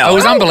do in an hour? It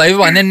was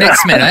unbelievable. And then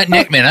next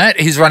minute,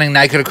 he's running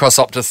naked across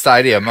Optus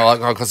Stadium.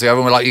 Across the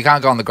oven. We're like, you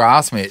can't go on the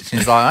grass, Mitch. And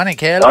he's like, I don't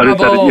care.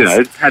 I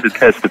just had to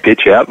test the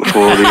pitch out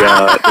before the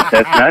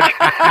test match.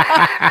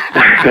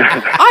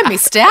 I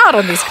missed out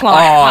on this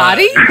client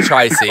party.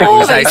 Tracy, it All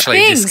was these actually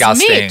things,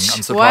 disgusting. Mitch.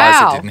 I'm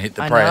surprised Wow. it didn't hit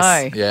the I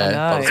press. know, Yeah, I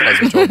know. I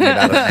suppose we're talking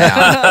about it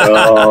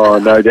now. Oh,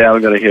 no doubt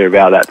I'm going to hear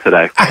about that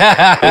today.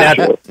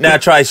 Now,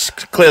 Trace,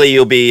 clearly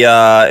it'll be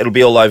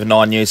all over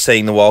 9 News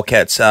seeing the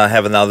Wildcats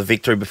have another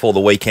victory before the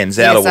weekend's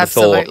out. I would have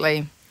thought.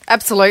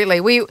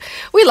 Absolutely. We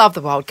love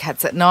the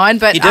Wildcats at 9,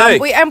 but You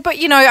do. but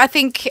you know, I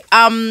think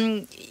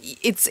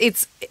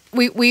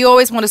we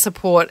always want to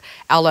support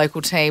our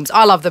local teams.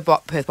 I love the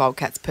Perth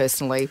Wildcats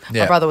personally.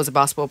 Yeah. My brother was a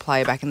basketball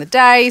player back in the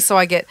day, so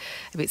I get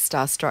a bit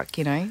starstruck,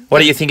 you know. What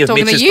do you think of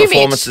Talking to Mitch's you, Mitch.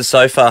 performances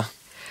so far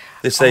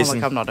this season?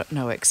 Look, I'm not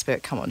no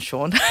expert. Come on,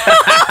 Shaun.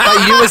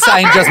 But you were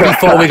saying just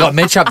before we got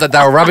Mitch up that they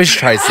were rubbish,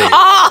 Tracy.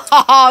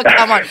 Oh,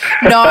 come on.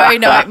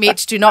 No,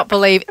 Mitch, do not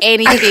believe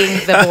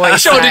anything the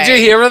boys Shaun, say. did you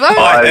hear her though?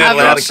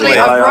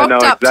 I've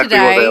rocked up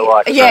today.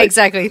 Yeah,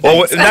 exactly.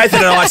 Well, Nathan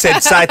and I said,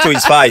 say it to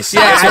his face.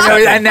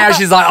 Yeah, and now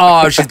she's like,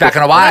 oh, she's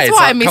backing away. That's It's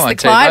why like, I missed come the on,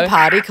 client Tebow.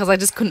 party, because I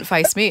just couldn't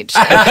face Mitch.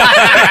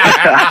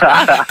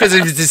 Because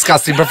of his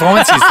disgusting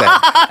performances there.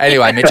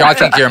 Anyway, Mitch, I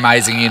think you're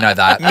amazing. You know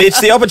that. Mitch,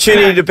 the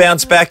opportunity to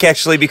bounce back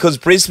actually, because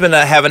Brisbane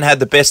haven't had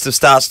the best of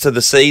starts to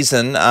the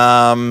season.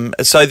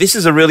 So this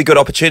is a really good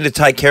opportunity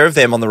to take care of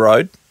them on the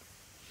road.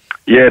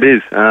 Yeah, it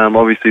is.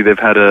 Obviously, they've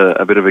had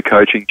a bit of a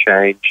coaching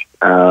change,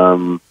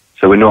 so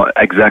we're not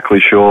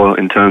exactly sure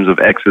in terms of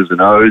X's and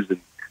O's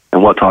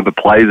and what type of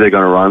plays they're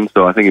going to run.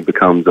 So I think it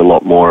becomes a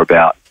lot more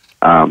about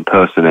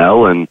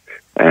personnel and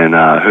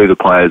who the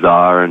players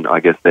are and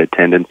I guess their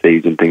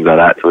tendencies and things like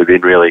that. So we've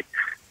been really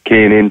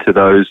keen into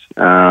those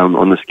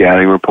on the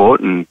scouting report,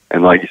 and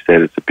like you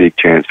said, it's a big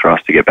chance for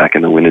us to get back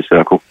in the winner's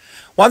circle.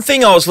 One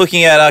thing I was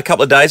looking at a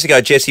couple of days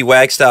ago, Jesse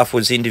Wagstaff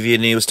was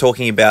interviewed and he was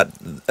talking about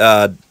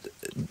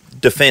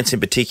defence in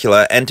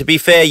particular. And to be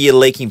fair, you're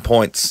leaking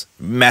points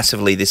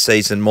massively this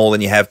season, more than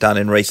you have done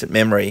in recent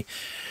memory.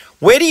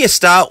 Where do you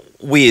start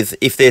with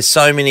if there's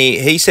so many?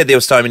 He said there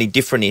were so many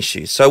different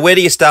issues. So where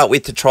do you start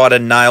with to try to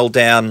nail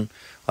down,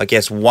 I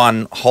guess,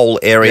 one whole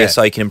area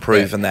so you can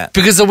improve on that?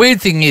 Because the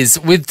weird thing is,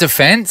 with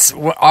defence,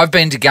 I've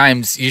been to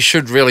games, you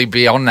should really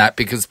be on that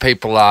because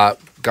people are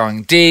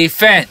going,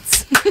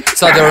 defence.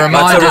 So the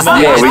reminders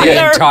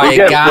the entire we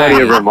get game.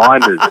 plenty of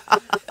reminders.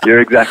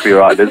 You're exactly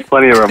right. There's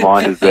plenty of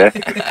reminders there.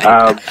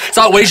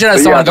 So we should have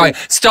but someone going,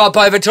 stop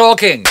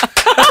over-talking.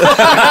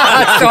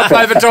 Stop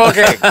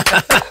over-talking.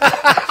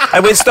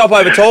 And we'd stop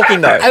over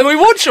talking though. And we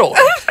would, sure.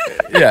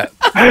 Yeah.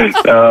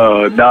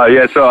 No,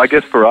 yeah. So I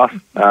guess for us,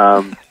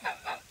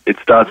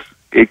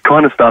 it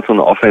kind of starts on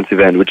the offensive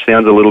end, which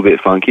sounds a little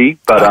bit funky,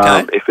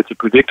 but if it's a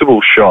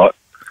predictable shot,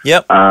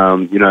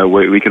 you know,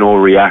 we can all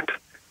react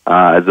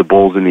as the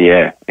ball's in the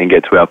air and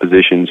get to our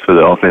positions for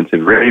the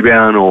offensive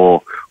rebound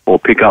or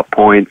pick up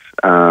points,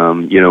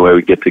 you know, where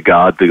we get to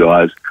guard the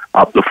guys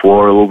up the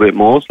floor a little bit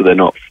more so they're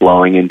not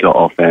flowing into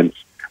offense.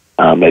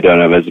 They don't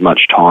have as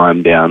much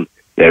time down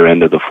their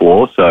end of the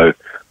floor. So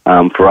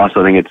for us,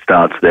 I think it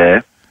starts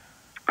there.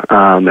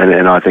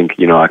 And I think,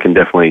 you know, I can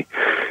definitely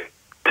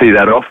tee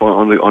that off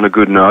on a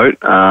good note.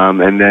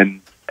 And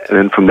then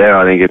from there,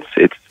 I think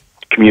it's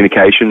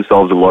communication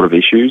solves a lot of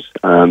issues.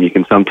 You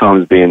can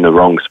sometimes be in the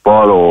wrong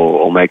spot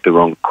or make the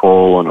wrong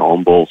call on an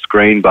on-ball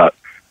screen, but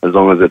as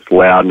long as it's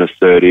loud and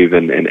assertive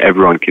and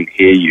everyone can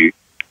hear you,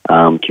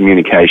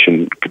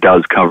 communication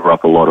does cover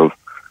up a lot of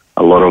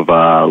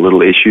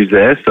little issues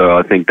there. So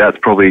I think that's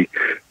probably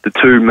the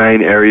two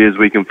main areas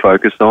we can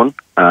focus on,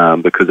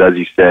 because as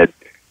you said,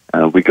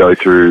 we go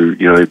through,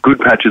 you know, good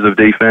patches of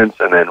defense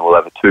and then we'll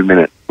have a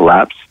 2-minute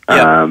lapse.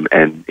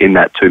 And in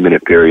that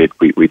 2-minute period,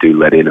 we do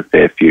let in a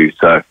fair few.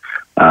 So,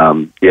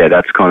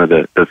 that's kind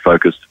of the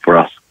focus for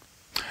us.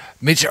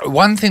 Mitch,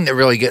 one thing that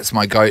really gets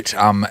my goat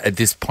at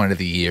this point of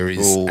the year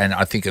is, and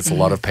I think it's a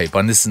lot of people,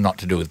 and this is not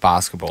to do with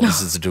basketball,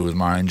 this is to do with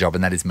my own job,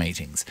 and that is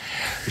meetings.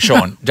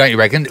 Shaun, don't you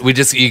reckon?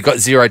 You've got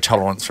zero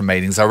tolerance for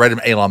meetings. I read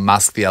Elon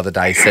Musk the other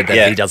day said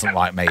that he doesn't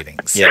like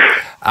meetings.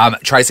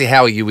 Tracy,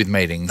 how are you with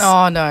meetings?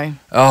 Oh, no.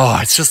 Oh,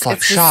 it's just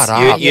like, shut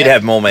up. You'd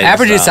have more meetings. Our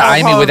producer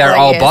Amy with our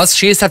old boss,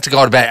 she used to have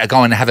to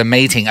go and have a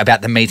meeting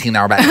about the meeting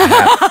they're about to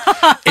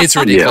have. It's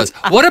ridiculous.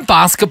 What are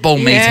basketball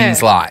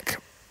meetings like?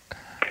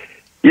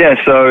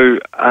 Yeah, so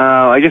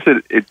I guess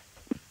it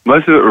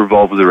most of it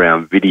revolves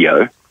around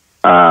video,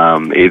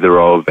 either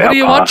of what our are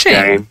you past watching?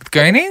 game.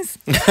 Goonies?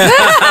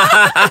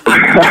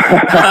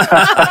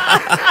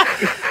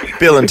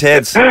 Bill and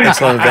Ted's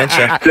Excellent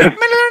Adventure.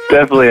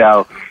 Definitely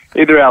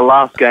either our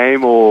last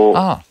game or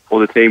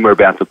the team we're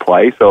about to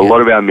play. So a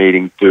lot of our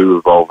meetings do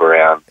revolve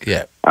around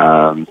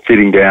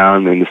sitting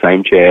down in the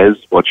same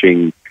chairs,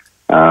 watching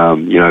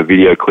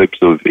video clips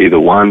of either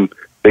one,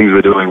 things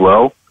we're doing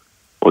well,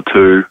 or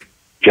two,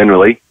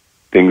 generally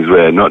things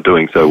we're not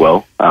doing so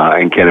well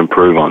and can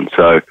improve on.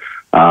 So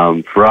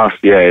for us,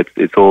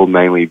 it's all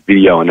mainly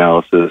video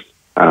analysis,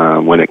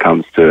 when it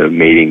comes to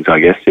meetings, I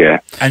guess, yeah.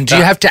 And do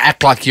you have to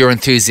act like you're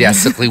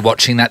enthusiastically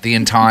watching that the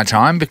entire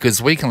time?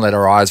 Because we can let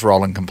our eyes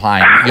roll and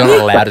complain. You're not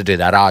allowed to do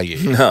that, are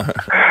you? No.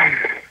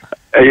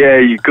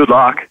 Good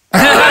luck.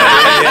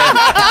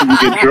 You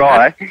can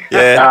try.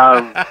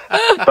 Yeah.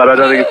 But I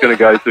don't think it's going to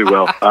go too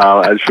well.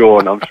 And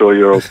Shaun, I'm sure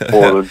you're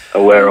more than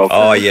aware of.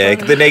 Oh, yeah,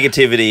 the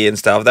negativity and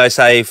stuff. They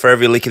say for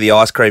every lick of the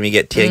ice cream, you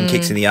get 10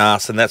 kicks in the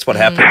arse, and that's what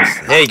happens.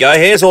 There you go.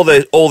 Here's all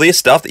this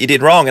stuff that you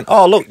did wrong, and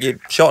look, you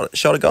shot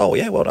a goal.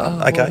 Yeah, well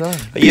done. Okay, well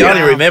done. But you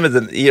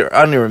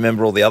only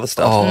remember all the other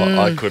stuff.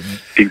 I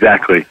couldn't.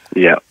 Exactly.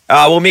 Yeah.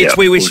 Well, Mitch,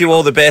 we wish you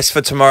all the best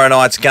for tomorrow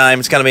night's game.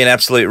 It's going to be an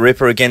absolute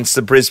ripper against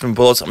the Brisbane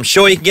Bullets. I'm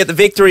sure you can get the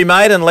victory,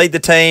 mate, and lead the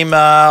team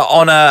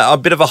on a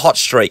bit of a hot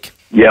streak.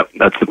 Yep,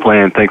 that's the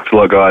plan. Thanks a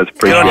lot, guys.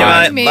 Appreciate it. Good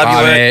on you, mate.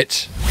 Love you,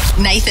 mate.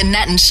 Nathan,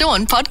 Nat and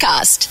Shaun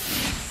podcast.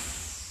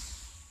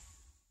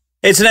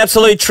 It's an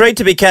absolute treat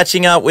to be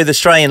catching up with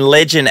Australian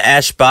legend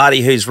Ash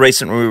Barty, who's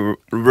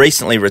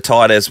recently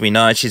retired, as we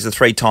know. She's a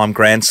 3-time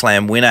Grand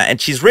Slam winner,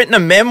 and she's written a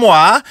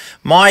memoir,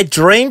 My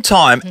Dream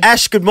Time.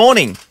 Ash, good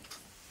morning.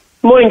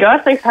 Morning, guys.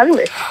 Thanks for having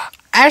me.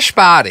 Ash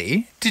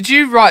Barty, did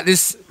you write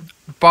this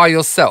by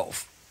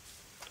yourself?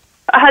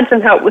 I had some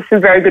help with some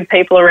very good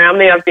people around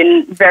me. I've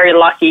been very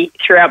lucky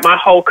throughout my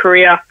whole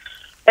career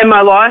and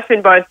my life,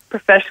 in both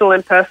professional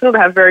and personal, to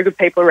have very good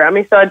people around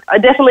me. So I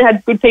definitely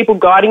had good people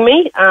guiding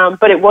me,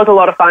 but it was a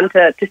lot of fun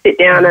to sit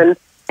down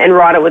and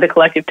write it with a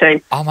collective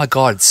team. Oh, my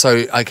God.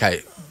 So,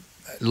 okay,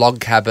 log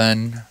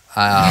cabin,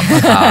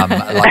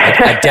 like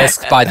a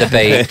desk by the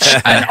beach,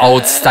 an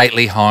old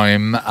stately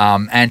home,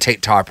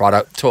 antique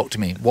typewriter. Talk to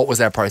me. What was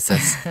our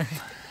process?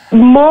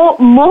 More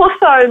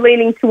so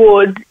leaning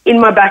towards in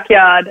my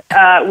backyard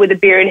with a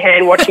beer in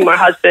hand, watching my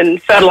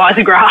husband fertilise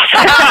the grass.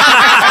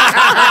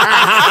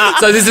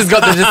 So this has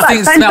got the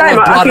distinct smell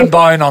of blood and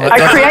bone on it.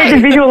 I create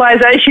the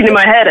visualisation in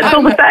my head. It's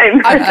all the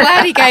same. I'm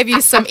glad he gave you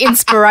some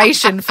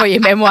inspiration for your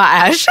memoir,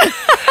 Ash.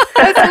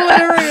 That's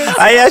hilarious.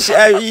 Hey, Ash,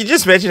 you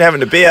just mentioned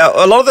having a beer.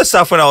 A lot of the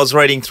stuff when I was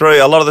reading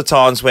through, a lot of the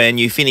times when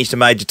you finished a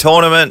major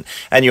tournament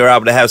and you were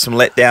able to have some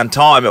letdown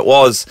time, it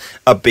was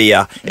a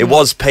beer, it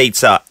was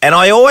pizza. And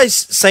I always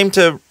seem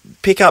to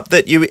pick up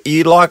that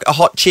you like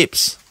hot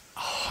chips.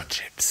 Oh,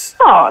 chips.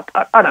 Oh,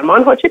 I don't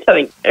mind hot chips. I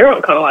think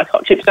everyone kind of likes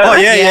hot chips, don't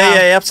they?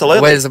 Yeah,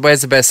 absolutely.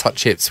 Where's the best hot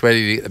chips? Where do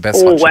you get the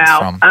best hot chips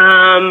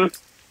from?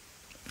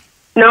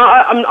 No,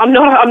 I'm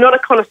not a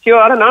connoisseur.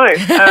 I don't know.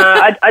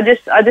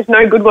 I just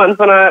know good ones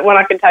when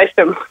I can taste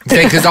them.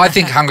 Because I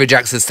think Hungry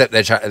Jack's has stepped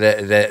their chips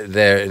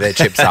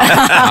up.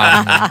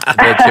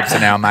 Their chips are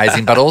now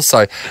amazing. But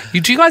also,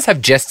 do you guys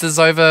have Jesters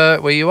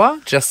over where you are?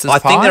 Jesters I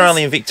pies? think they're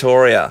only in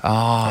Victoria. Oh,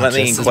 I don't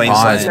think in Jesters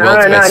Queensland. pies, No,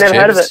 world's best never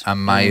heard of chips. it.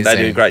 Amazing. They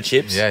do great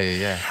chips.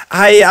 Yeah.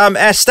 Hey,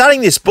 Ash,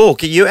 starting this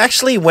book, you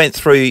actually went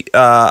through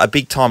a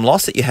big time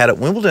loss that you had at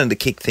Wimbledon to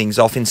kick things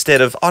off instead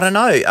of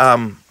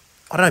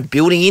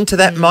building into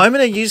that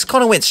moment, and you just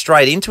kind of went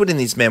straight into it in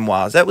these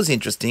memoirs. That was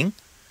interesting.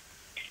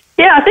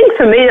 Yeah, I think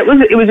for me it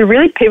was a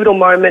really pivotal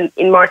moment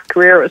in my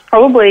career. It was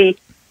probably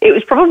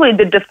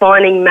the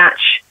defining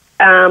match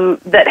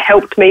that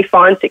helped me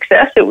find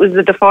success. It was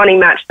the defining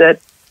match that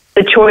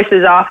the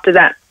choices after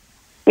that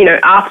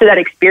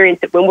experience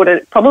at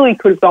Wimbledon probably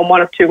could have gone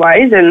one of two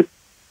ways, and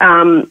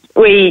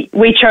we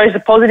chose the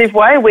positive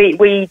way.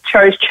 We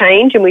chose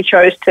change, and we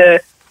chose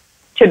to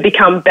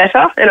become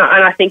better. And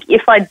I think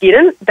if I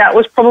didn't, that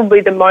was probably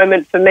the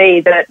moment for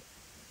me that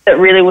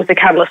really was the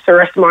catalyst for the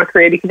rest of my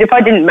career. Because if I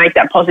didn't make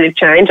that positive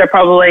change, I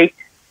probably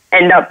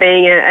end up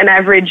being an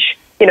average,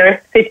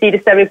 50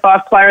 to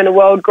 75 player in the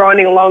world,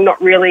 grinding along,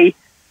 not really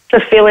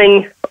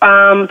fulfilling,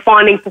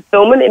 finding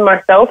fulfillment in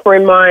myself or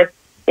in my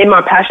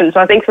passion.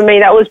 So I think for me,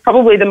 that was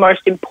probably the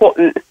most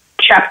important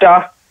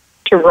chapter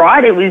to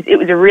write. It was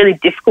a really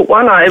difficult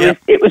one.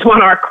 It was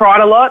one I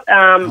cried a lot.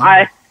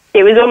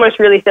 It was almost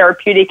really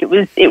therapeutic. It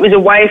was a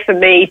way for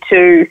me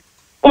to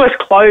almost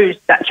close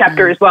that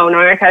chapter as well.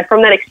 Okay,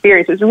 from that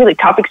experience, it was a really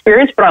tough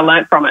experience, but I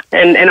learned from it,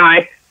 and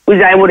I was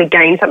able to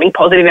gain something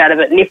positive out of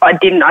it. And if I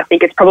didn't, I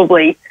think it's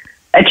probably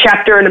a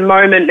chapter and a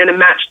moment and a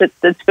match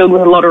that's filled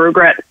with a lot of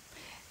regret.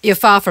 You're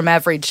far from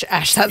average,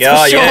 Ash, that's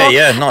for sure.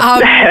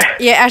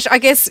 Ash, I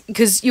guess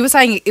because you were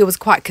saying it was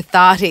quite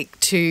cathartic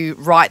to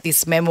write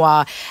this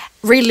memoir,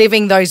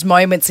 reliving those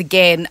moments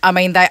again. I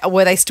mean,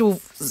 were they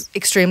still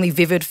extremely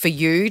vivid for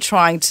you,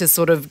 trying to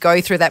sort of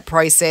go through that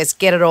process,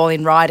 get it all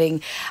in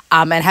writing,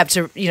 and have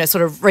to,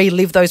 sort of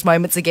relive those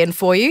moments again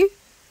for you?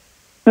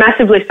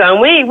 Massively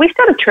so. And we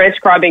started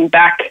transcribing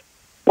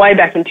way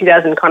back in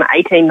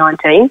 2018,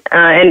 19,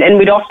 and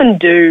we'd often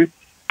do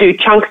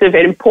chunks of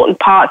important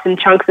parts and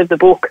chunks of the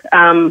book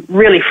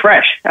really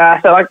fresh.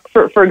 So, like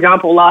for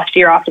example, last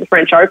year after the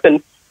French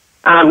Open,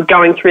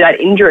 going through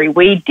that injury,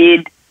 we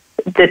did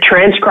the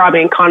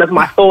transcribing kind of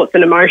my thoughts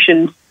and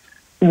emotions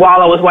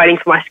while I was waiting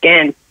for my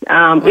scan.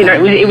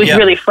 It was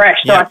really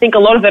fresh. So I think a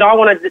lot of it, I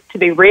wanted it to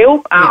be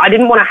real. I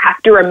didn't want to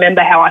have to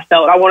remember how I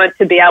felt. I wanted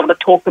to be able to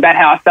talk about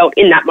how I felt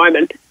in that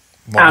moment.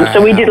 Wow.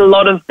 So we did a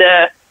lot of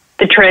the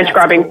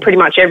transcribing pretty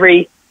much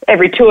every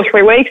 2 or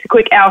 3 weeks, a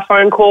quick hour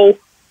phone call,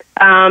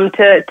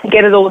 to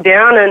get it all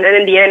down. And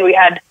in the end, we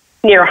had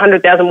near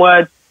 100,000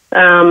 words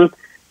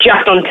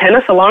just on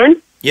tennis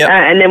alone. Yep.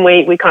 And then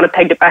we kind of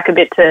pegged it back a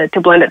bit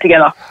to blend it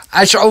together.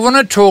 Ash, I want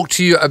to talk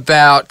to you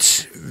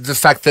about the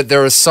fact that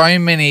there are so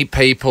many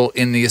people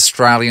in the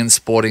Australian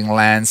sporting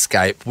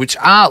landscape which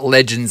are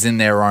legends in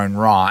their own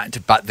right,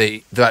 but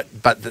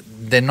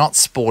they're not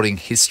sporting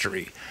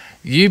history.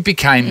 You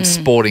became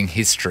sporting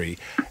history.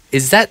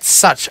 Is that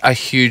such a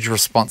huge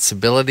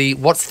responsibility?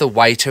 What's the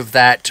weight of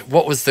that?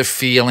 What was the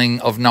feeling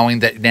of knowing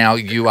that now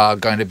you are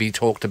going to be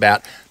talked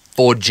about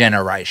for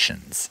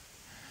generations?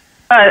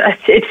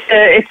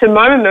 It's a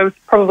moment of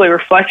probably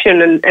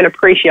reflection and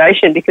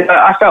appreciation, because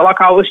I felt like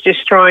I was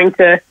just trying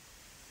to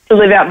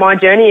live out my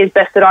journey as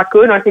best that I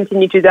could, and I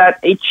continue to do that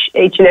each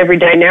and every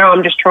day now.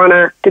 I'm just trying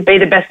to be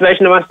the best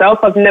version of myself.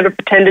 I've never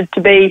pretended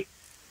to be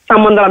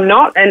someone that I'm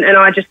not, and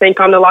I just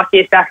think I'm the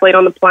luckiest athlete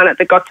on the planet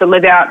that got to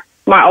live out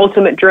my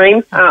ultimate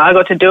dream. I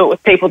got to do it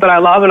with people that I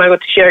love, and I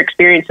got to share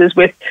experiences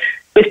with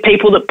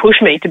people that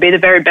push me to be the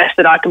very best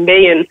that I can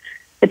be, and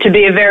to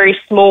be a very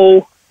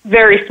small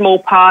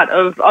part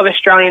of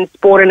Australian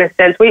sport in a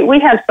sense. We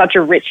have such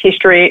a rich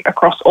history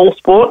across all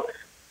sport.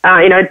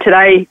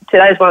 Today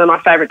is one of my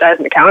favourite days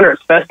on the calendar.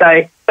 It's first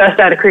day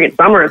of cricket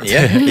summer. It's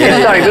so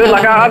good.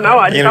 Like, I don't know.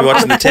 I'm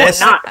watching the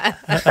test?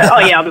 Oh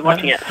yeah, I'll be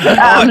watching it. But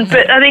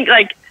I think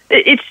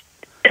it's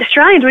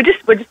Australians. We're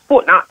just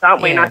sport nuts,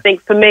 aren't we? Yeah. And I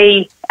think for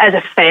me as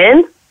a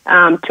fan,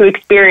 to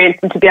experience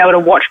and to be able to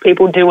watch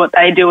people do what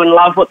they do and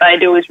love what they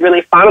do is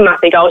really fun. And I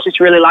think I was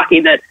just really lucky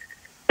that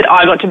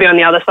I got to be on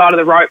the other side of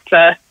the rope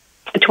for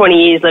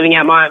 20 years living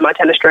out my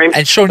tennis dream.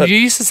 And Shaun, you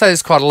used to say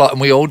this quite a lot, and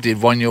we all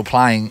did when you were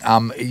playing.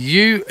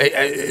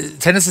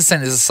 Tennis is seen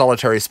as a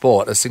solitary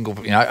sport, a single,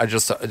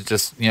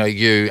 just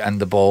you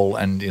and the ball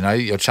and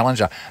your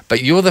challenger.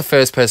 But you were the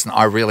first person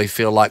I really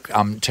feel like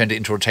turned it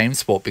into a team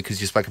sport,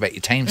 because you spoke about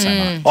your team so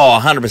much. Oh,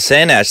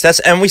 100%,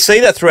 Ash. And we see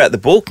that throughout the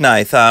book,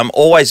 Nath.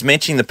 Always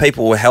mentioning the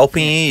people who were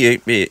helping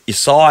you, your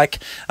psych,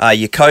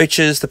 your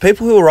coaches, the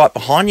people who were right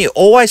behind you,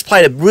 always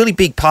played a really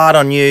big part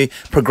on you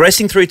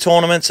progressing through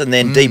tournaments and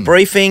then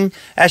debriefing.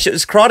 Ash, it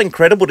was quite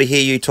incredible to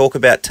hear you talk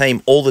about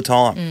team all the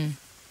time.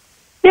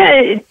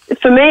 Yeah,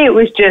 for me, it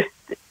was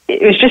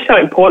just so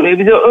important.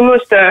 It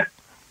was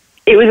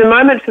it was a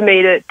moment for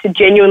me to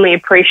genuinely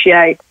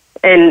appreciate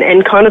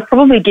and kind of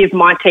probably give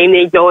my team the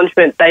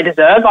acknowledgement they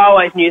deserve. I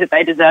always knew that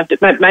they deserved it.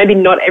 Maybe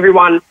not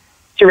everyone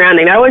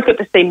surrounding. They always got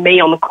to see me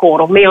on the court,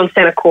 or me on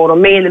centre court, or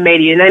me in the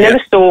media. And they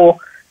never saw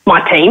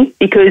my team,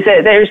 because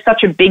there is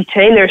such a big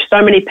team. There are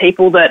so many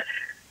people that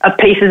are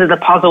pieces of the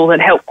puzzle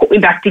that helped put me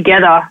back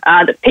together,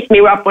 that picked me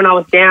up when I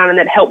was down, and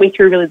that helped me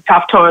through really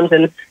tough times.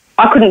 And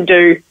I couldn't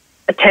do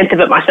a tenth of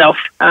it myself.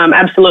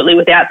 Absolutely,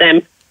 without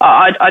them,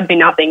 I'd be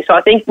nothing. So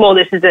I think more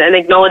this is an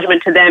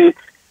acknowledgement to them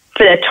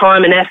for their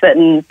time and effort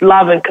and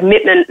love and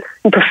commitment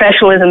and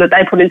professionalism that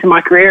they put into my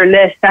career, and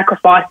their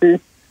sacrifices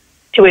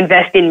to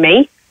invest in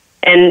me.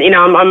 And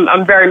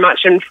I'm very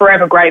much and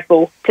forever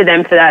grateful to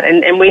them for that.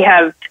 And we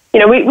have,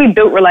 we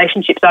built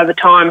relationships over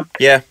time.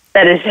 Yeah.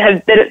 That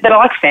are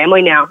like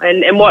family now.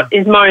 And what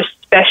is most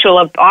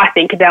special, I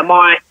think, about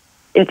my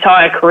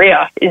entire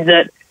career is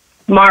that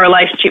my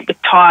relationship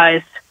with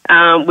Tyres,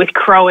 with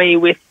Crowe,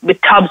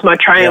 with Tubbs, my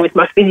trainer, with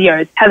my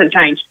physios, hasn't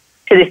changed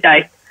to this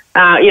day.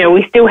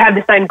 We still have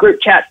the same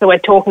group chats that we're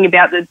talking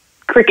about the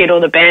cricket or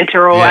the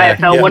banter or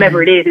AFL,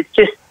 whatever it is. It's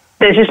just,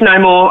 there's just no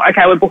more,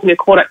 okay, we're booking a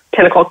court at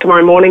 10 o'clock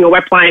tomorrow morning, or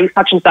we're playing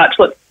such and such.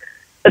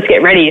 Let's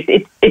get ready.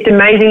 It's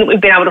amazing that we've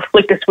been able to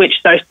flick the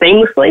switch so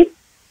seamlessly.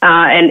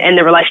 And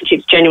the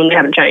relationships genuinely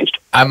haven't changed.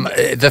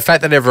 The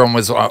fact that everyone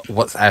was,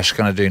 what's Ash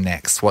going to do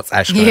next? What's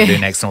Ash going to do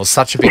next? And it was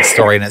such a big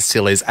story, and it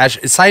still is. Ash,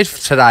 say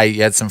today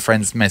you had some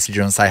friends message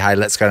you and say, hey,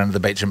 let's go down to the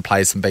beach and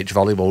play some beach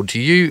volleyball. Do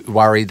you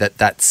worry that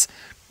that's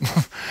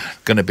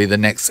going to be the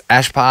next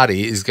Ash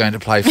Barty is going to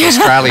play for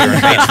Australia in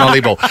beach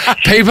volleyball?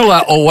 People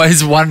are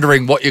always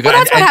wondering what you're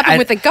going to do. That's what happened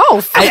with the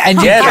golf.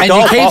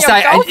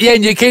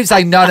 And you keep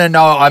saying, no,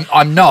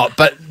 I'm not,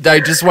 but they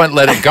just won't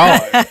let it go.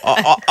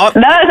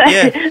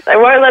 They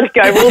won't let it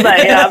go, will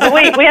they?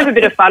 But we have a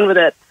bit of fun with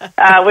it.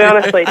 We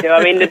honestly do.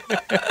 I mean,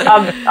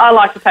 I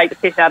like to take the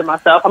piss out of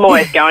myself. I'm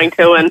always going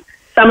to, and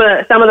some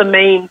of the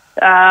memes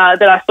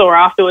that I saw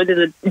afterwards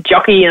is a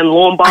jockey and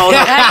lawn bowls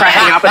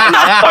cracking up at them.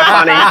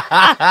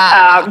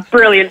 That's so funny.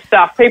 Brilliant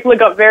stuff. People have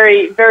got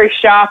very, very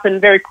sharp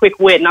and very quick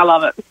wit, and I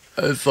love it.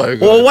 That's so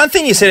good. Well, one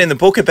thing you said in the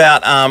book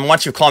about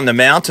once you've climbed the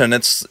mountain,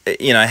 it's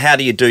how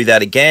do you do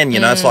that again?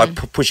 It's like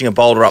pushing a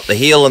boulder up the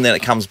hill and then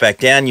it comes back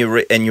down. You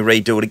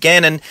redo it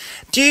again. And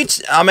do you?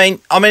 I mean,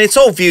 it's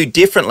all viewed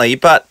differently.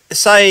 But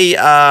say,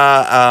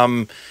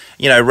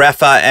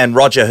 Rafa and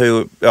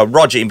Roger,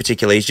 Roger in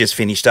particular, he's just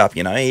finished up.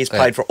 He's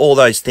played for all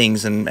those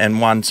things and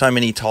won so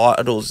many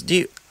titles.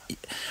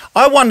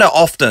 I wonder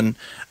often,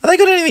 have they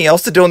got anything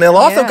else to do in their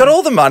life? They've got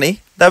all the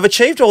money. They've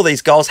achieved all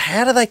these goals.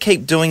 How do they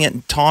keep doing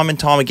it time and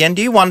time again?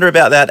 Do you wonder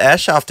about that,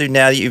 Ash, after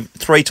now that you're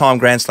 3-time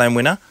Grand Slam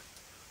winner?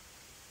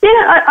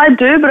 Yeah, I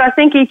do, but I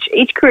think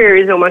each career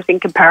is almost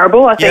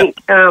incomparable. I think,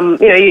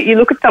 you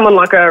look at someone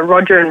like a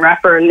Roger and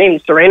Rafa and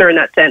even Serena in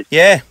that sense.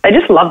 Yeah. They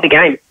just love the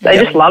game.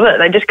 They just love it.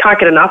 They just can't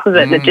get enough of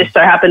it, and it just so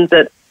happens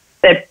that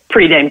they're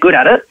pretty damn good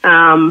at it.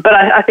 But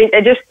I think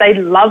they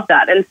love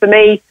that. And for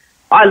me,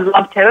 I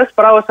love tennis,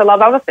 but I also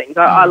love other things.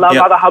 I love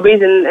other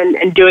hobbies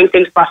and doing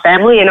things with my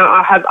family, and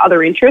I have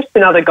other interests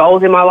and other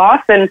goals in my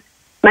life, and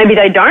maybe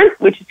they don't,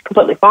 which is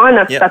completely fine.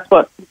 That's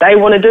what they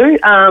want to do.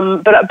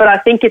 But I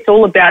think it's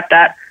all about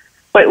that.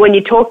 But when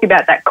you're talking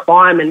about that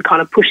climb and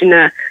kind of pushing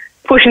the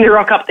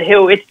rock up the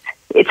hill,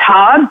 it's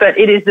hard, but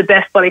it is the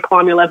best bloody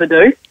climb you'll ever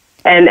do.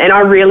 And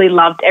I really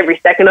loved every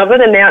second of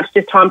it. And now it's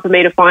just time for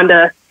me to find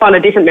a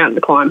different mountain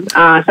to climb.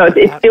 So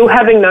it's still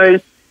having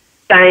those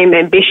same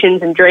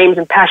ambitions and dreams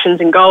and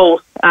passions and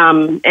goals.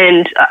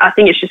 And I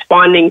think it's just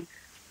finding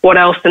what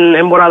else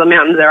and what other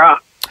mountains there are.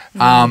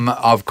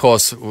 Of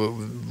course,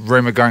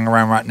 rumour going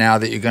around right now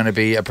that you're going to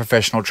be a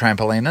professional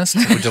trampolinist.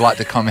 Would you like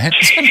to comment?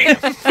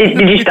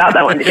 Did you start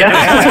that one, did you?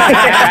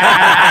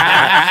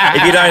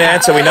 If you don't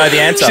answer, we know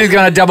the answer. She's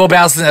going to double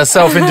bounce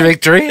herself into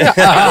victory.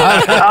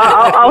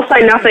 I'll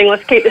say nothing.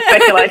 Let's keep the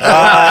speculation.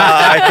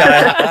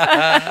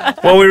 Okay.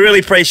 Well, we really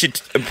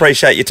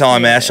appreciate your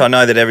time, Ash. I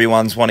know that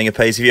everyone's wanting a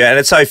piece of you. And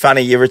it's so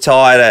funny, you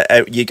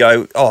retired, you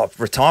go,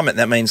 retirement,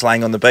 that means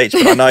laying on the beach.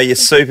 But I know you're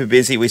super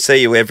busy. We see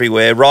you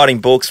everywhere,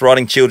 writing books,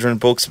 writing children's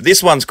books.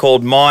 This one's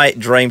called My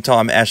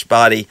Dreamtime, Ash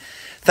Barty.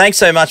 Thanks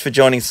so much for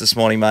joining us this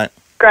morning, mate.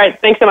 Great.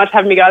 Thanks so much for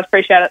having me, guys.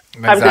 Appreciate it.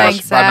 Have a good one.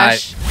 Bye,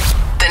 mate.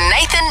 The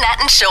Nathan, Nat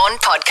and Shaun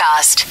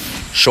podcast.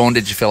 Shaun,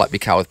 did you fill up your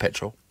car with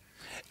petrol?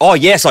 Oh,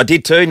 yes, I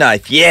did too,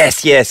 Nath.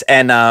 Yes.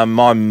 And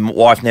my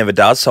wife never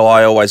does, so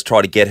I always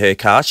try to get her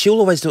car. She'll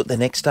always do it the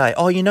next day.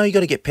 Oh, you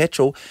got to get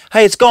petrol.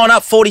 Hey, it's gone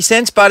up 40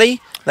 cents,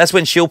 buddy. That's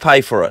when she'll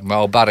pay for it.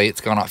 Well, buddy,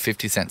 it's gone up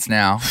 50 cents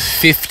now.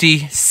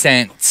 50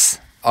 cents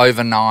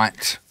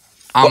overnight.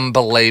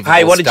 Unbelievable.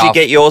 Hey, what did stuff. you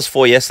get yours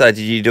for yesterday?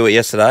 Did you do it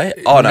yesterday?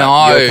 Oh,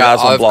 no. Your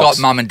car's on I've blocks.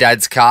 got mum and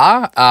dad's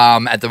car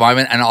at the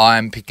moment, and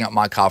I'm picking up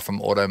my car from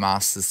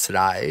Automasters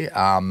today.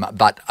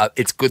 But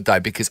it's good, though,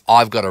 because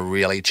I've got a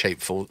really cheap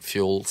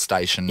fuel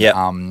station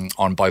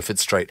on Beaufort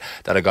Street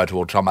that I go to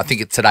all the time. I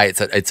think today it's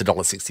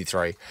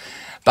 $1.63.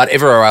 But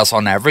everywhere else,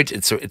 on average,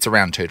 it's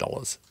around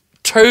 $2.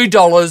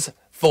 $2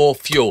 for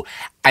fuel.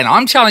 And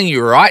I'm telling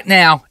you right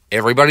now,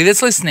 everybody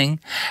that's listening,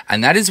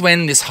 and that is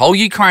when this whole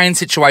Ukraine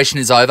situation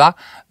is over,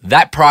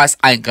 that price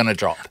ain't going to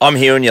drop. I'm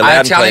hearing you loud and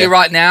I'm telling clear. you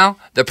right now,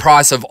 the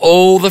price of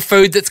all the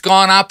food that's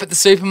gone up at the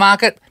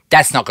supermarket,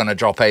 that's not going to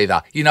drop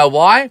either. You know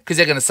why? Because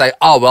they're going to say,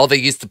 oh, well, they're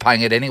used to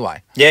paying it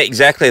anyway. Yeah,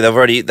 exactly. They've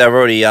already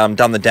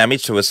done the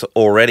damage to us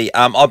already.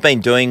 I've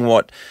been doing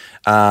what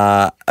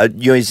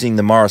using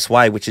the Morris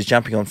way, which is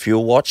jumping on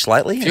Fuel Watch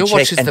lately Fuel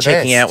Watch is the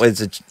checking best. out where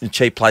it's a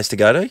cheap place to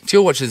go to.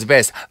 Fuel Watch is the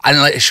best.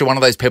 Unless you're one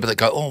of those people that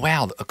go, oh,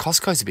 wow, a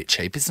Costco's a bit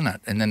cheap, isn't it?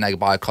 And then they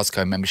buy a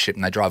Costco membership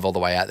and they drive all the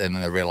way out there and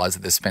then they realise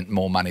that they've spent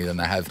more money than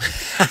they have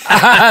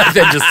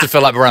than just to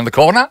fill up around the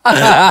corner.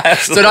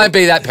 So don't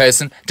be that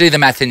person. Do the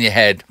math in your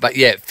head. But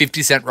yeah,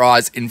 50 cent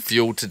rise in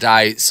fuel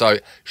today, so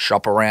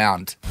shop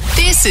around.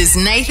 This is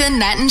Nathan,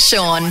 Nat and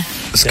Shaun.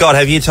 Scott,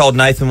 have you told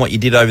Nathan what you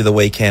did over the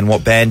weekend?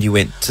 What band you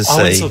went to see? I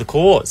went and saw The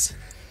Cause.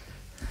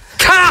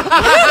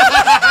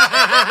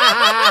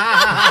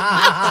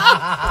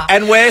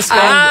 And where, Scott?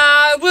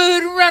 I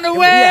would run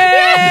away.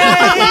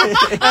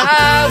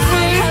 I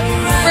would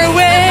run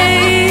away.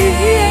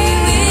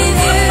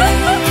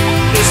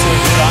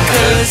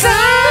 'Cause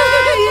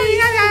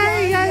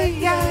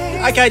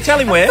Okay, tell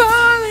him where. The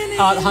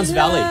Hunter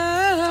Valley.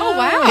 Oh,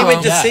 wow. He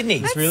went to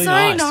Sydney. It's really so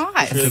nice.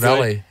 nice. It was really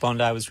Valley. good.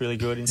 Bondi was really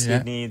good in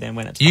Sydney. Then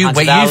went to You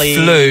Hunter Valley.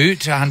 flew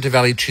to Hunter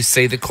Valley to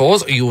see The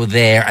Cause, or you were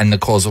there and The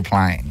Cause were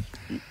playing?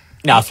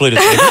 No, I flew to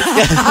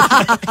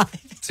Sydney.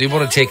 So you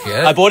bought a ticket?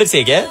 I bought a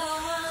ticket.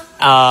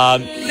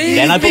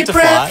 Then I booked a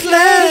flight.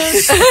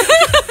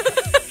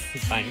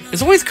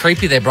 It's always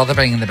creepy their brother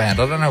being in the band.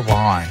 I don't know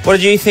why. What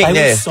did you think They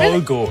there? were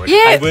so good.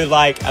 Yeah. They were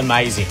like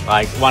amazing.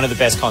 Like one of the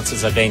best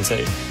concerts I've been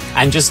to.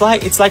 And just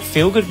like, it's like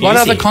feel good music. What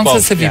other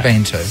concerts have you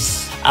been to?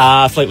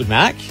 Fleetwood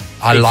Mac.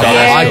 I love it.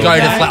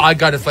 Yeah. I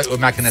go to Fleetwood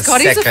Mac in a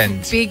Scotty's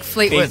second. a big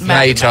Fleetwood Big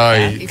Mac. Me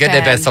too. Get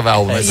their best of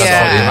albums. That's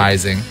absolutely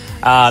amazing.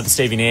 The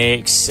Stevie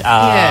Nicks.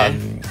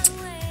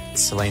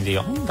 Celine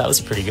Dion. That was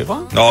a pretty good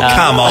one. Oh,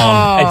 come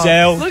on.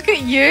 Adele. Look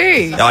at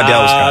you.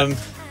 Adele's great.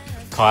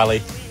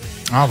 Kylie.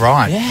 Oh,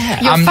 right. Yeah.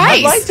 Your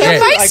face. Your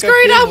face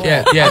screwed up.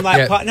 Yeah. I'm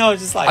like, no,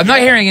 just like. I'm not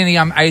hearing any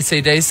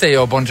AC/DC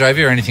or Bon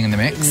Jovi or anything in the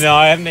mix. No,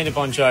 I haven't been to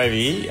Bon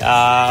Jovi.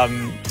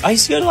 I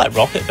used to go to like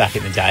Rocket back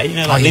in the day. You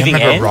know, like Living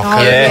remember End.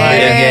 Rocket.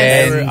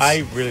 Yeah.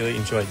 I really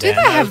enjoyed that. Do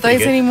they have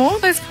those anymore?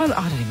 Those kinds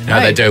I don't even know.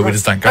 No, they do. We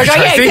just don't go.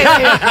 Okay,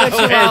 yeah, we're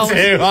too old.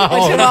 We're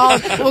too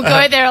old. We'll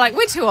go there like,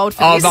 we're too old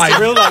for this. mate.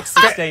 Real like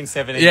 16,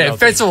 17. Yeah,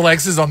 Festival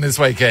X is on this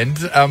weekend.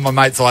 My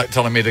mate's like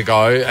telling me to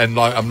go, and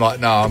like I'm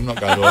like, no, I'm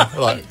not going to it.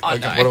 Like,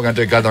 what am I going to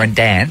do? Go there and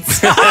dance?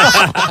 The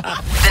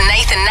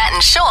Nathan, Nat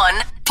and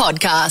Shaun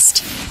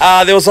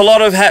podcast. There was a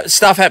lot of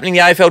stuff happening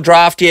in the AFL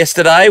draft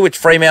yesterday, which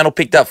Fremantle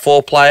picked up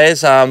 4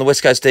 players. The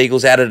West Coast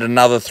Eagles added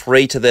another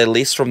 3 to their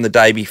list from the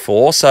day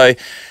before. So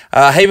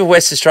a heap of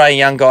West Australian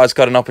young guys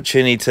got an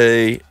opportunity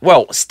to,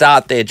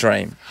 start their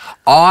dream.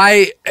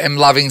 I am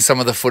loving some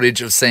of the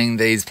footage of seeing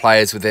these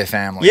players with their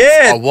families.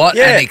 Yeah. What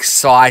an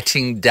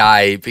exciting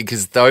day,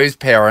 because those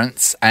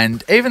parents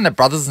and even the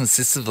brothers and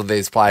sisters of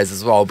these players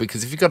as well,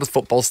 because if you've got a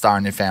football star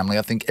in your family,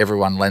 I think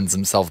everyone lends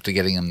themselves to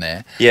getting them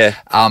there. Yeah,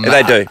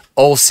 they do.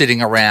 All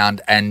sitting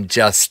around and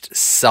just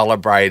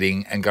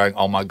celebrating and going,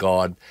 oh my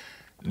God,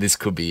 this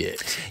could be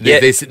it. Yeah.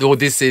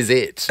 This is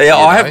it. Yeah,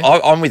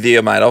 I'm with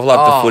you, mate. I've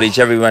loved the footage.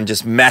 Everyone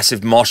just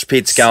massive mosh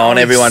pits going.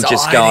 Everyone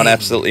just going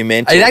absolutely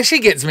mental. It actually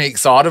gets me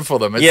excited for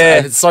them. And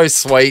it's so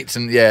sweet.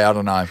 And I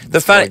don't know.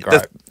 The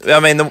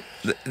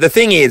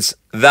thing is,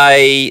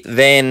 they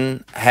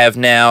then have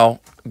now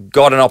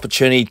got an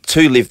opportunity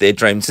to live their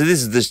dream. So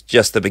this is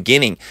just the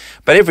beginning.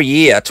 But every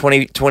year,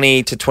 20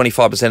 to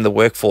 25% of the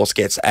workforce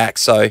gets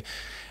axed.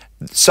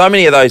 So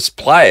many of those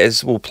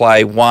players will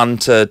play 1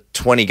 to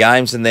 20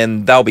 games and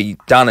then they'll be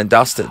done and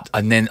dusted.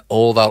 And then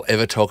all they'll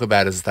ever talk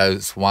about is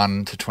those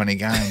 1 to 20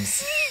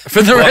 games.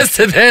 For the rest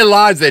of their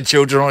lives, their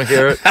children will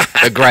hear it,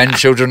 their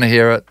grandchildren will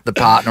hear it, the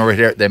partner will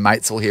hear it, their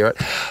mates will hear it.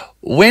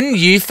 When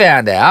you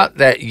found out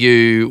that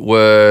you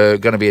were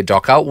going to be a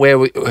docker,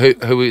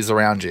 who was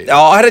around you?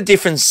 I had a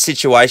different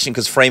situation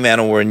because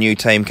Fremantle were a new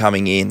team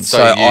coming in.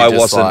 So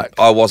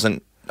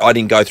I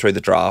didn't go through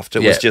the draft. It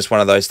was just one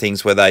of those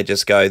things where they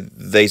just go,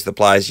 these are the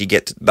players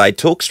they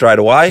took straight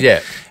away. Yeah.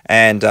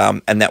 And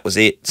that was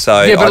it.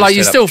 So but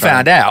you still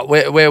found out.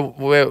 Where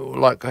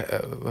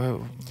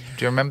do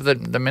you remember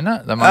the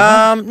minute? The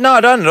moment? No, I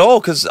don't at all,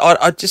 because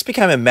I just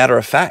became a matter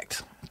of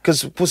fact.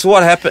 Because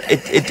what happened,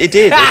 it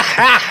did.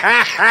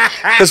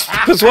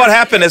 Because what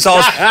happened is I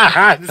was...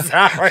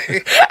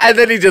 Sorry. And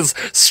then he just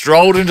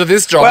strolled into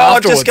this job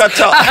afterwards. I just got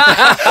told...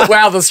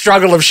 Wow, the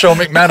struggle of Shaun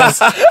McManus.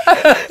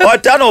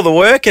 I'd done all the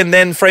work, and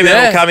then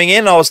Fremantle coming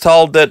in, I was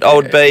told that I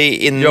would be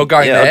in... You're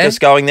going there? Just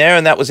going there,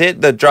 and that was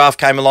it. The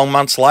draft came along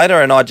months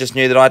later, and I just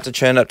knew that I had to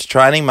turn up to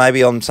training,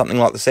 maybe on something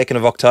like the 2nd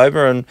of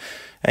October,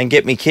 and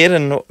get me kid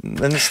and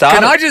start.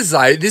 Can I just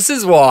say, this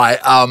is why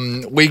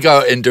we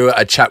go and do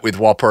a chat with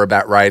Whopper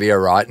about radio,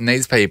 right? And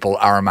these people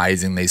are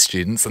amazing, these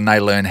students, and they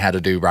learn how to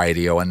do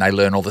radio and they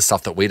learn all the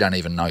stuff that we don't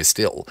even know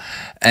still.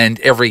 And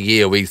every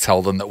year we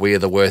tell them that we are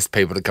the worst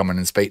people to come in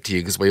and speak to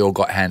you because we all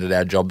got handed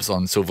our jobs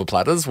on silver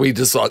platters. We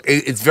just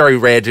it's very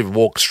rare to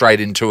walk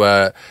straight into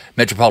a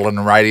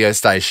metropolitan radio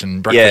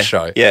station breakfast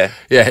show. Yeah.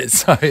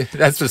 So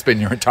that's just been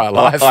your entire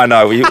life. I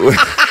know.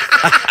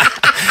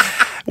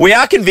 We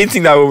are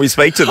convincing, though, when we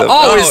speak to them.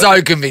 We're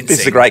so convincing. This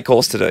is a great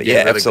course to do.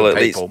 Yeah, really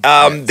absolutely.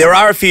 There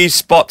are a few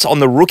spots on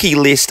the rookie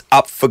list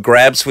up for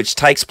grabs, which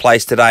takes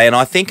place today, and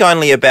I think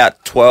only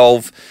about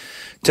 12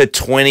 to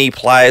 20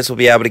 players will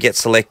be able to get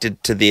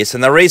selected to this.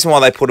 And the reason why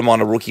they put them on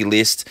a rookie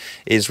list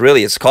is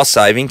really it's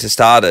cost-saving to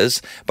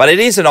starters, but it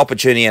is an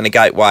opportunity and a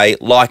gateway,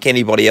 like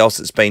anybody else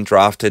that's been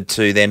drafted,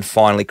 to then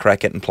finally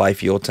crack it and play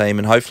for your team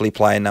and hopefully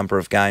play a number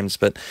of games.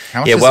 But,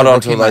 well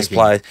done to all those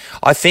players.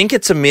 I think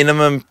it's a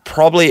minimum,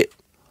 probably...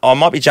 I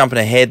might be jumping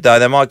ahead though.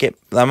 They might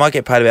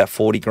get paid about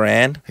 40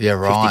 grand. Yeah,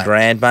 right. 50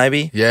 grand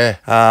maybe. Yeah.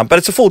 But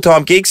it's a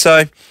full-time gig,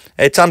 so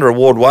it's under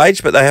award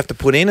wage, but they have to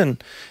put in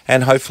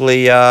and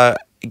hopefully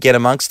get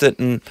amongst it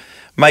and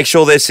make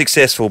sure they're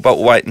successful, but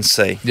we'll wait and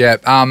see. Yeah.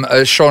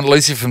 Shaun,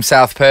 Lucy from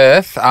South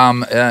Perth,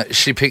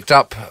 she picked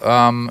up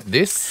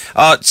this.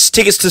 It's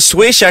tickets to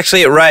Swish,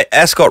 actually, at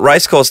Ascot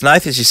Racecourse,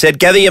 Nathan, as you said.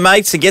 Gather your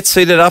mates and get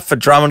suited up for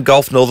Drummond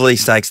Golf Northerly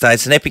Stakes Day.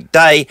 It's an epic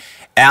day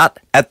out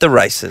at the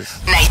races.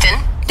 Nathan,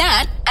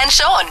 Nat and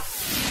Shaun.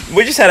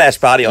 We just had Ash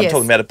Barty on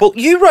talking about a book.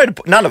 You wrote a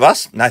book. None of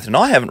us, Nathan and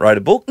I, haven't wrote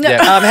a book. No.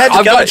 How'd you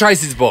I've go? got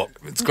Tracy's book.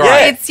 It's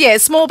great.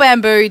 It's Small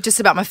Bamboo, just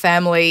about my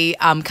family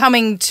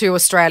coming to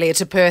Australia,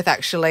 to Perth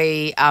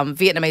actually,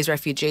 Vietnamese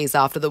refugees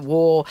after the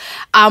war.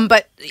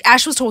 But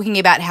Ash was talking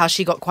about how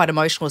she got quite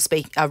emotional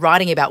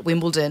writing about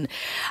Wimbledon.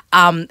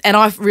 And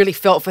I really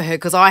felt for her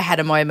because I had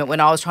a moment when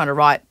I was trying to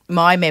write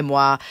my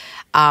memoir.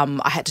 I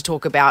had to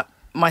talk about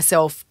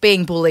myself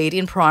being bullied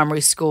in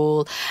primary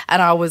school,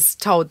 and I was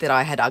told that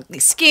I had ugly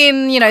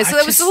skin, so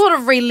there was a lot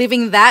of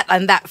reliving that,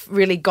 and that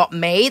really got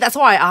me. That's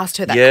why I asked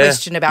her that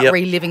question about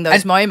reliving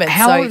those moments.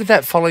 How long did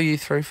that follow you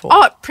through for?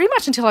 Oh, pretty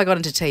much until I got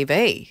into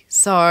TV.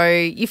 So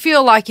you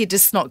feel like you're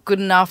just not good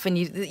enough, and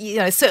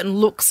you certain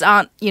looks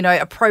aren't,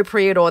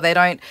 appropriate, or they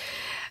don't...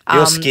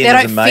 Your skin they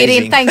don't is amazing.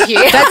 fit in. Thank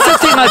you. That's the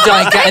thing I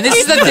don't get, and this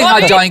is the thing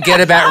I don't get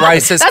about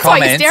racist That's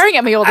comments. why you're staring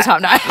at me all the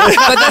time now.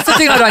 But that's the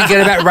thing I don't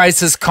get about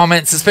racist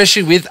comments,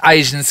 especially with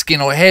Asian skin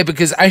or hair,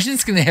 because Asian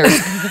skin and hair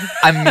is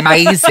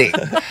amazing.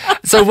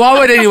 So why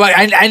would anyone?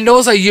 And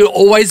also, you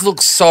always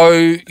look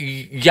so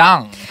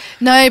young.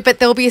 No, but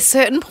there'll be a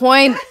certain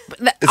point.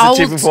 It's a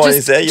tipping point,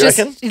 is there, you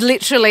reckon?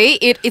 Literally,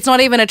 it's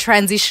not even a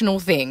transitional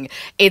thing.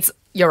 It's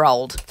you're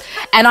old.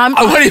 And I'm.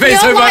 Oh, what do you mean?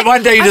 So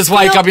one day you just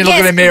wake up, you look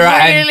in the mirror,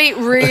 really,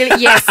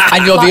 yes.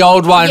 And you're the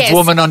old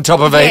woman on top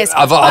of a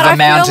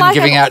mountain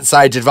giving out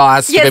sage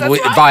advice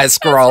via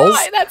scrolls.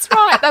 That's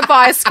right.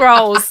 Via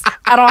scrolls,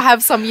 and I'll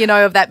have some,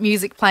 of that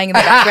music playing in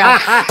the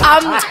background.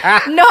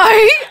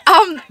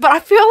 But I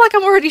feel like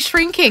I'm already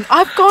shrinking.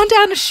 I've gone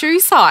down a shoe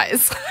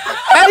size.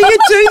 How do you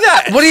do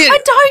that? I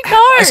don't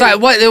know. So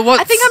what?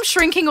 I think I'm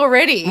shrinking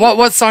already.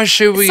 What size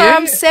shoe were you? So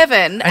I'm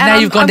 7, and now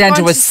you've gone down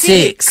to a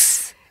 6.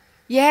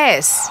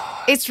 Yes,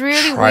 it's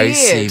really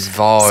Tracy weird.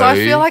 Vo. So I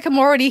feel like I'm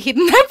already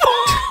hitting that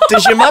point.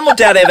 Does your mum or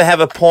dad ever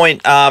have a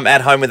point at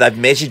home where they've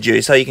measured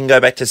you so you can go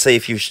back to see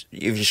if you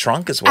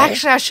shrunk as well?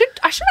 Actually, I should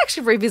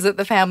actually revisit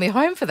the family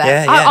home for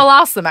that. Yeah. I'll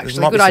ask them.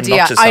 Actually, good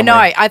idea. I know.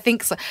 I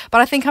think so,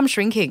 but I think I'm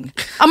shrinking.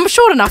 I'm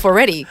short enough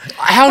already.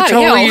 How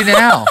tall are you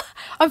now?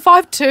 I'm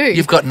 5'2".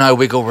 You've got no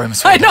wiggle room, I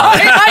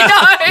sweetheart. know.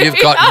 You've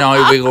got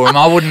no wiggle room.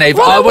 I wouldn't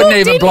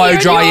even blow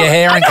dry your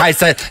hair in case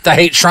the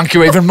heat shrunk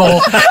you even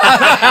more.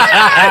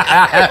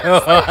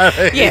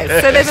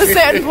 Yes, so there's a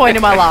certain point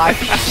in my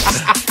life.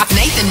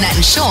 Nathan, Nat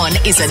and Shaun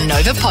is a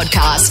Nova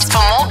podcast.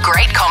 For more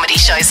great comedy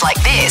shows like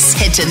this,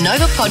 head to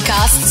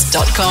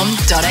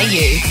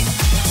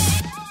novapodcasts.com.au.